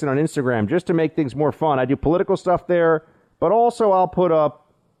 Buck Sexton on Instagram, just to make things more fun. I do political stuff there, but also I'll put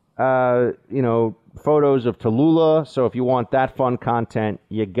up photos of Tallulah. So if you want that fun content,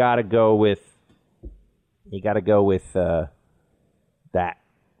 you gotta go with that.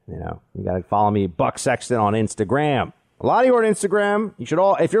 You gotta follow me, Buck Sexton, on Instagram. A lot of you are on Instagram. You should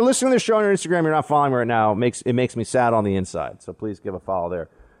all. If you're listening to the show on your Instagram, you're not following me right now. It makes me sad on the inside. So please give a follow there.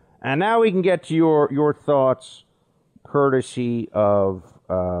 And now we can get to your thoughts, courtesy of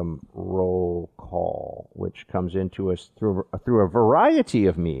roll call, which comes into us through a variety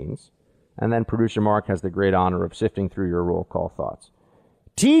of means. And then producer Mark has the great honor of sifting through your roll call thoughts.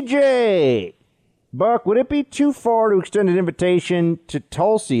 TJ! Buck, would it be too far to extend an invitation to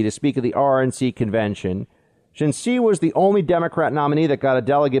Tulsi to speak at the RNC convention, since she was the only Democrat nominee that got a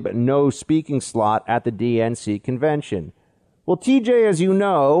delegate but no speaking slot at the DNC convention? Well, TJ, as you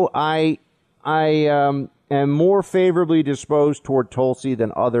know, I am more favorably disposed toward Tulsi than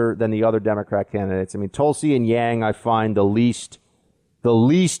the other Democrat candidates. I mean, Tulsi and Yang I find the least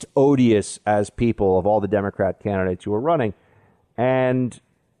odious as people of all the Democrat candidates who are running, and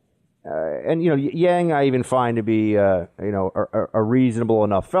Yang I even find to be a reasonable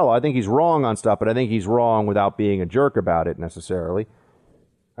enough fellow. I think he's wrong on stuff, but I think he's wrong without being a jerk about it necessarily.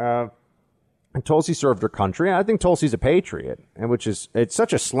 And Tulsi served her country, and I think Tulsi's a patriot, and it's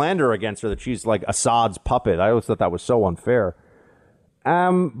such a slander against her that she's like Assad's puppet. I always thought that was so unfair.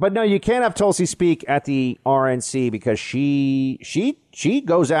 But no, you can't have Tulsi speak at the RNC because she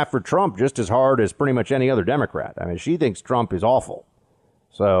goes after Trump just as hard as pretty much any other Democrat. I mean, she thinks Trump is awful.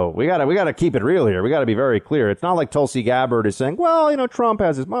 So we gotta keep it real here. We gotta be very clear. It's not like Tulsi Gabbard is saying, well, Trump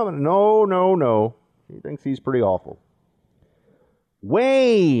has his moment. No. She thinks he's pretty awful.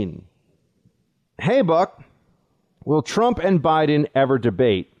 Wayne. Hey, Buck. Will Trump and Biden ever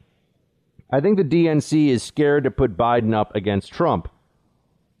debate? I think the DNC is scared to put Biden up against Trump.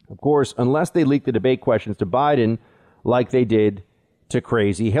 Of course, unless they leak the debate questions to Biden, like they did to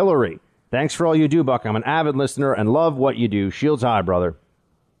crazy Hillary. Thanks for all you do, Buck. I'm an avid listener and love what you do. Shields high, brother.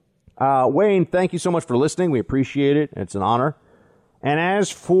 Wayne, thank you so much for listening. We appreciate it. It's an honor. And as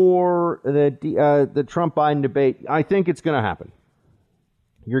for the Trump-Biden debate, I think it's going to happen.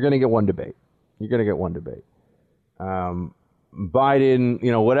 You're going to get one debate.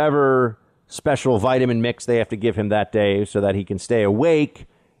 Biden, whatever special vitamin mix they have to give him that day so that he can stay awake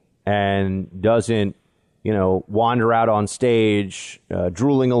and doesn't, wander out on stage,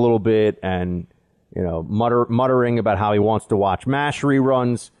 drooling a little bit and, muttering about how he wants to watch MASH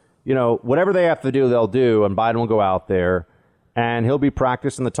reruns. Whatever they have to do, they'll do. And Biden will go out there and he'll be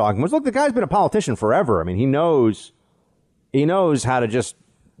practicing the talking points. Look, the guy's been a politician forever. I mean, he knows how to just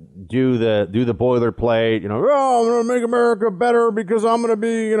do the boilerplate, I'm going to make America better because I'm going to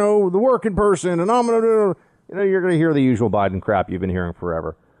be, the working person and I'm going to do, you're going to hear the usual Biden crap you've been hearing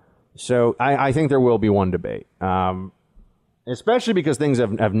forever. So I think there will be one debate, especially because things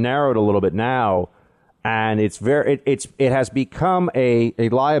have narrowed a little bit now. And it has become a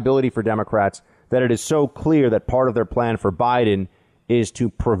liability for Democrats that it is so clear that part of their plan for Biden is to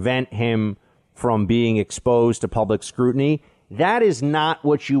prevent him from being exposed to public scrutiny. That is not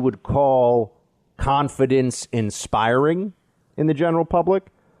what you would call confidence inspiring in the general public.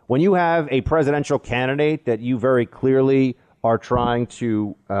 When you have a presidential candidate that you very clearly are trying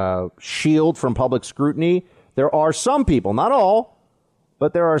to shield from public scrutiny, there are some people, not all,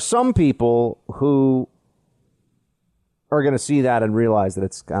 but there are some people who are going to see that and realize that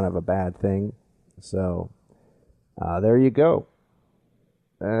it's kind of a bad thing. So there you go.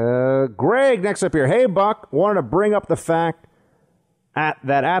 Greg, next up here. Hey, Buck, wanted to bring up the fact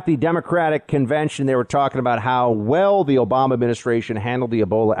that at the Democratic convention, they were talking about how well the Obama administration handled the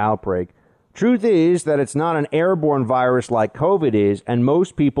Ebola outbreak. Truth is that it's not an airborne virus like COVID is, and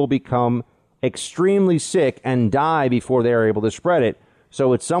most people become extremely sick and die before they are able to spread it.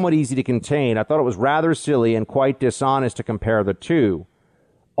 So it's somewhat easy to contain. I thought it was rather silly and quite dishonest to compare the two.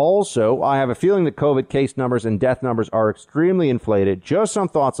 Also, I have a feeling that COVID case numbers and death numbers are extremely inflated. Just some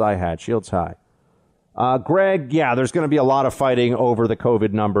thoughts I had. Shields high. Greg, yeah, there's going to be a lot of fighting over the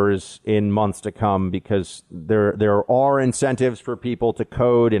COVID numbers in months to come because there are incentives for people to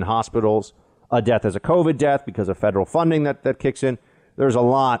code in hospitals a death as a COVID death because of federal funding that kicks in. There's a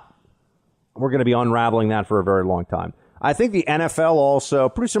lot. We're going to be unraveling that for a very long time. I think the NFL also,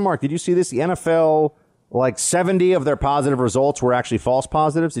 producer Mark, did you see this? The NFL, like 70 of their positive results were actually false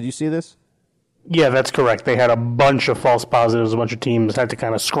positives. Did you see this? Yeah, that's correct. They had a bunch of false positives. A bunch of teams had to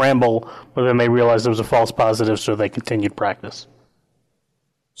kind of scramble, but then they realized it was a false positive, so they continued practice.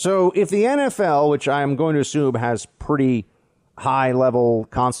 So if the NFL, which I am going to assume has pretty high-level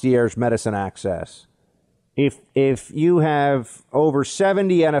concierge medicine access, if you have over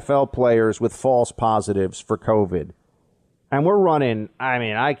 70 NFL players with false positives for COVID, and we're running,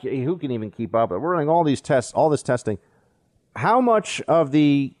 who can even keep up? We're running all these tests, all this testing. How much of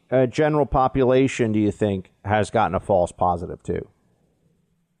the general population do you think has gotten a false positive too?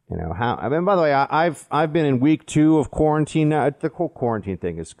 By the way, I've been in week 2 of quarantine now. The whole quarantine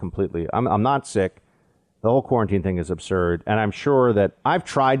thing is completely, I'm not sick. The whole quarantine thing is absurd. And I'm sure that I've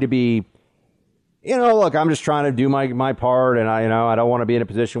tried to be, look, I'm just trying to do my part. And I don't want to be in a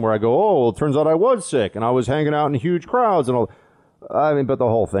position where I go, oh, well, it turns out I was sick and I was hanging out in huge crowds and all. But the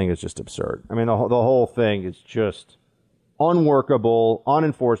whole thing is just absurd. The whole thing is just unworkable,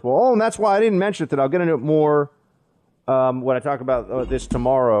 unenforceable. Oh, and that's why I didn't mention it today. I'll get into it more when I talk about this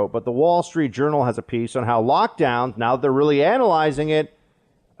tomorrow. But the Wall Street Journal has a piece on how lockdowns, now that they're really analyzing it,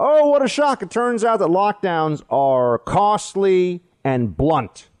 oh, what a shock. It turns out that lockdowns are costly and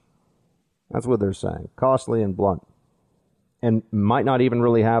blunt. That's what they're saying. Costly and blunt. And might not even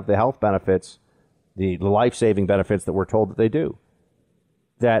really have the health benefits, the life-saving benefits that we're told that they do.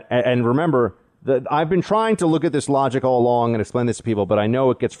 And remember, I've been trying to look at this logic all along and explain this to people, but I know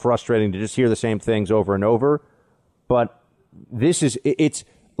it gets frustrating to just hear the same things over and over. But it's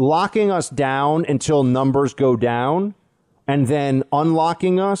locking us down until numbers go down and then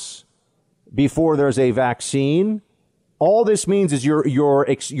unlocking us before there's a vaccine. All this means is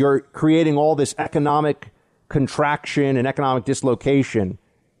you're creating all this economic contraction and economic dislocation,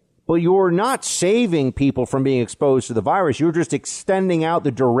 but you're not saving people from being exposed to the virus. You're just extending out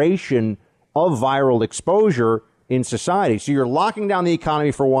the duration of viral exposure in society. So you're locking down the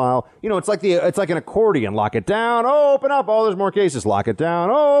economy for a while. It's like an accordion. Lock it down. Oh, open up. Oh, there's more cases. Lock it down.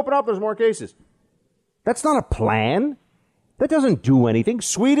 Oh, open up. There's more cases. That's not a plan. That doesn't do anything.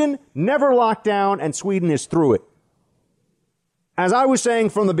 Sweden never locked down, and Sweden is through it. As I was saying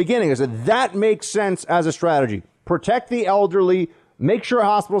from the beginning, I said that makes sense as a strategy. Protect the elderly, make sure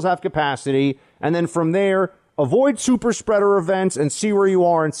hospitals have capacity, and then from there, avoid super spreader events and see where you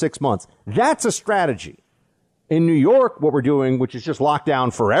are in 6 months. That's a strategy. In New York, what we're doing, which is just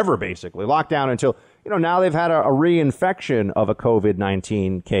lockdown forever, basically. Lockdown until, now they've had a reinfection of a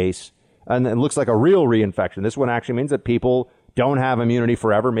COVID-19 case, and it looks like a real reinfection. This one actually means that people don't have immunity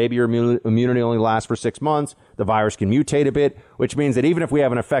forever. Maybe your immunity only lasts for 6 months. The virus can mutate a bit, which means that even if we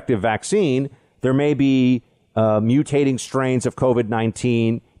have an effective vaccine, there may be mutating strains of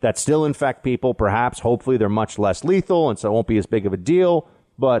COVID-19 that still infect people. Perhaps, hopefully, they're much less lethal, and so it won't be as big of a deal.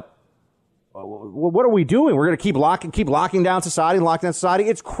 But what are we doing? We're going to keep locking down society.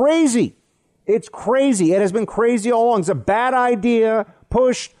 It's crazy. It's crazy. It has been crazy all along. It's a bad idea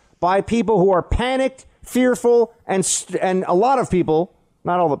pushed by people who are panicked, fearful, and a lot of people,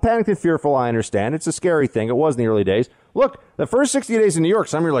 not all, but panicked and fearful, I understand. It's a scary thing. It was in the early days. Look, the first 60 days in New York,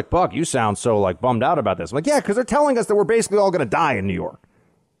 some of you are like, Buck, you sound so bummed out about this. I'm like, yeah, because they're telling us that we're basically all going to die in New York.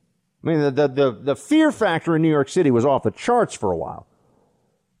 I mean, the fear factor in New York City was off the charts for a while.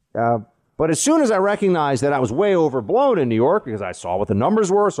 But as soon as I recognized that I was way overblown in New York, because I saw what the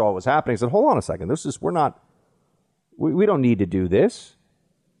numbers were, saw what was happening, I said, hold on a second. We don't need to do this.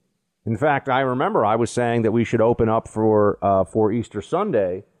 In fact, I remember I was saying that we should open up for Easter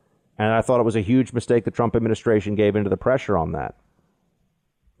Sunday, and I thought it was a huge mistake the Trump administration gave into the pressure on that.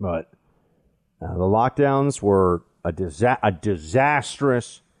 But the lockdowns were a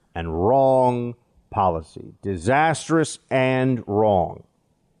disastrous and wrong policy. Disastrous and wrong.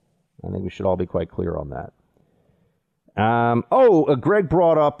 I think we should all be quite clear on that. Greg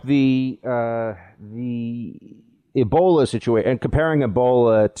brought up the Ebola situation and comparing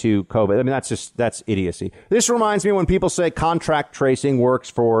Ebola to COVID. I mean, that's idiocy. This reminds me when people say contract tracing works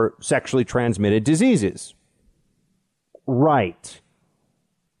for sexually transmitted diseases. Right.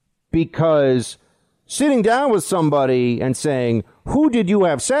 Because sitting down with somebody and saying, who did you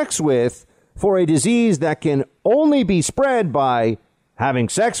have sex with for a disease that can only be spread by having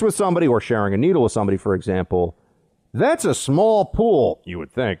sex with somebody or sharing a needle with somebody, for example, that's a small pool, you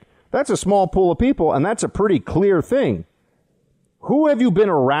would think. That's a small pool of people, and that's a pretty clear thing. Who have you been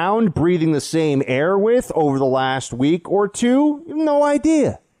around breathing the same air with over the last week or two? No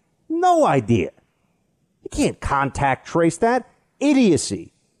idea. No idea. You can't contact trace that.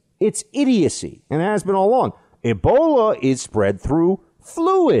 Idiocy. It's idiocy, and it has been all along. Ebola is spread through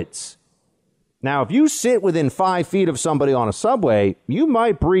fluids. Now, if you sit within 5 feet of somebody on a subway, you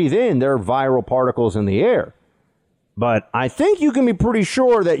might breathe in their viral particles in the air. But I think you can be pretty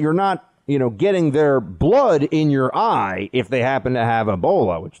sure that you're not, getting their blood in your eye if they happen to have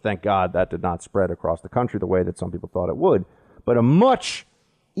Ebola, which, thank God, that did not spread across the country the way that some people thought it would. But a much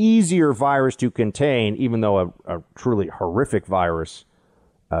easier virus to contain, even though a truly horrific virus,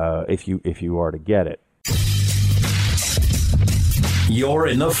 if you are to get it. You're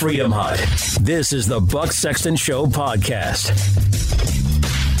in the Freedom Hut. This is the Buck Sexton Show podcast.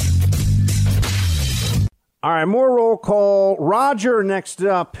 All right, more roll call. Roger next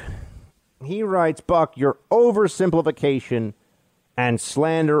up. He writes, Buck, your oversimplification and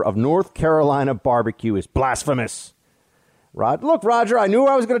slander of North Carolina barbecue is blasphemous. Look, Roger, I knew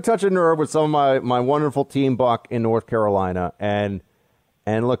I was going to touch a nerve with some of my wonderful team, Buck, in North Carolina. And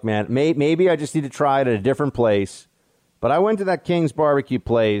look, man, maybe I just need to try it at a different place. But I went to that King's barbecue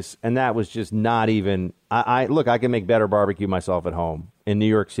place, and that was just not even... I can make better barbecue myself at home in New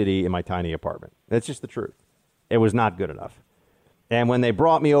York City in my tiny apartment. That's just the truth. It was not good enough. And when they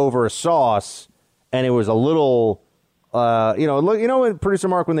brought me over a sauce, and it was a little... when Producer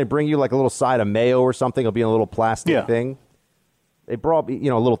Mark, when they bring you like a little side of mayo or something, it'll be in a little plastic thing. They brought me,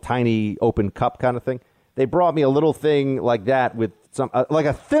 a little tiny open cup kind of thing. They brought me a little thing like that with some... like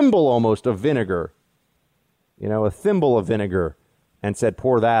a thimble almost of vinegar. A thimble of vinegar, and said,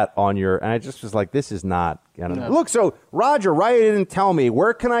 pour that on your... And I just was like, this is not... Look, so, Roger, write in and tell me,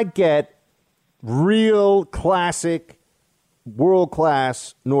 where can I get real, classic,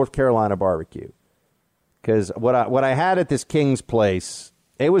 world-class North Carolina barbecue? Because what I had at this King's place,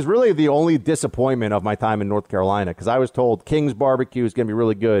 it was really the only disappointment of my time in North Carolina, because I was told King's barbecue is going to be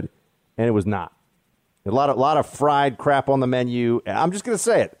really good, and it was not. A lot of fried crap on the menu. I'm just going to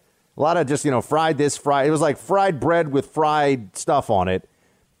say it. A lot of just, fried this, fried... It was like fried bread with fried stuff on it.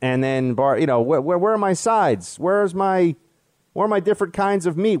 And then, where are my sides? Where are my different kinds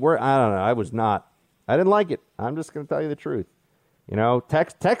of meat? I don't know. I didn't like it. I'm just going to tell you the truth.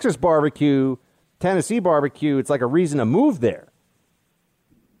 Texas barbecue, Tennessee barbecue, it's like a reason to move there.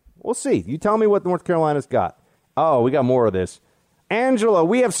 We'll see. You tell me what North Carolina's got. Oh, we got more of this. Angela,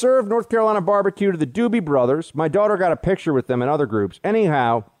 we have served North Carolina barbecue to the Doobie Brothers. My daughter got a picture with them and other groups.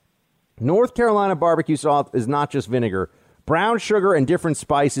 Anyhow... North Carolina barbecue sauce is not just vinegar. Brown sugar and different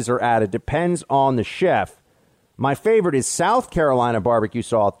spices are added. Depends on the chef. My favorite is South Carolina barbecue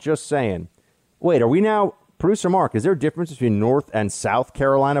sauce. Just saying. Wait, are we now... Producer Mark, is there a difference between North and South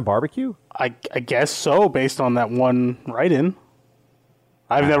Carolina barbecue? I guess so, based on that one write-in.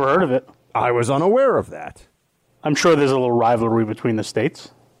 I've never heard of it. I was unaware of that. I'm sure there's a little rivalry between the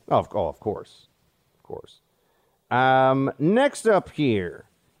states. Oh, of course. Of course. Next up here,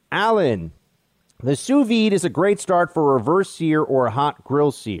 Alan. The sous vide is a great start for a reverse sear or a hot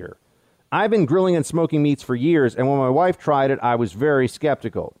grill sear. I've been grilling and smoking meats for years, and when my wife tried it, I was very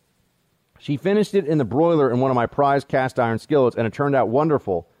skeptical. She finished it in the broiler in one of my prized cast iron skillets, and it turned out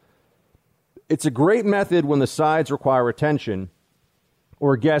wonderful. It's a great method when the sides require attention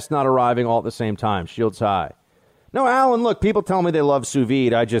or guests not arriving all at the same time. Shields high. No, Alan, look, people tell me they love sous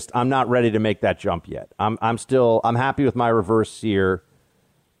vide. I'm not ready to make that jump yet. I'm happy with my reverse sear.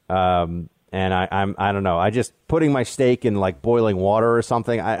 And I don't know. I just putting my steak in like boiling water or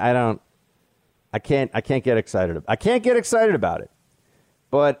something. I can't get excited. I can't get excited about it.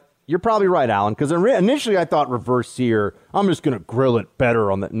 But you're probably right, Alan, because initially I thought reverse sear, I'm just going to grill it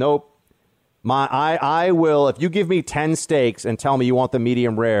better on that. Nope. I will, if you give me 10 steaks and tell me you want them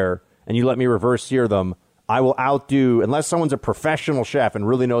medium rare and you let me reverse sear them, I will outdo, unless someone's a professional chef and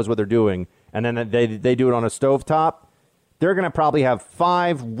really knows what they're doing, and then they do it on a stovetop, they're going to probably have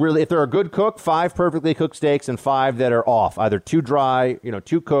 5 really, if they're a good cook, 5 perfectly cooked steaks and 5 that are off, either too dry,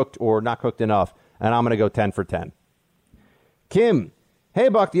 too cooked or not cooked enough. And I'm going to go 10 for 10. Kim, hey,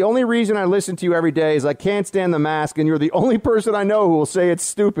 Buck, the only reason I listen to you every day is I can't stand the mask, and you're the only person I know who will say it's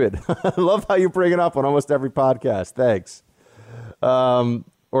stupid. I love how you bring it up on almost every podcast. Thanks.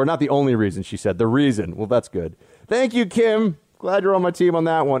 Or not the only reason, she said. The reason. Well, that's good. Thank you, Kim. Glad you're on my team on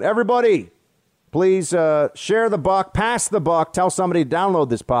that one. Everybody, please share the buck, pass the buck, tell somebody to download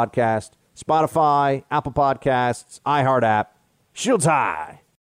this podcast. Spotify, Apple Podcasts, iHeart app. Shields high.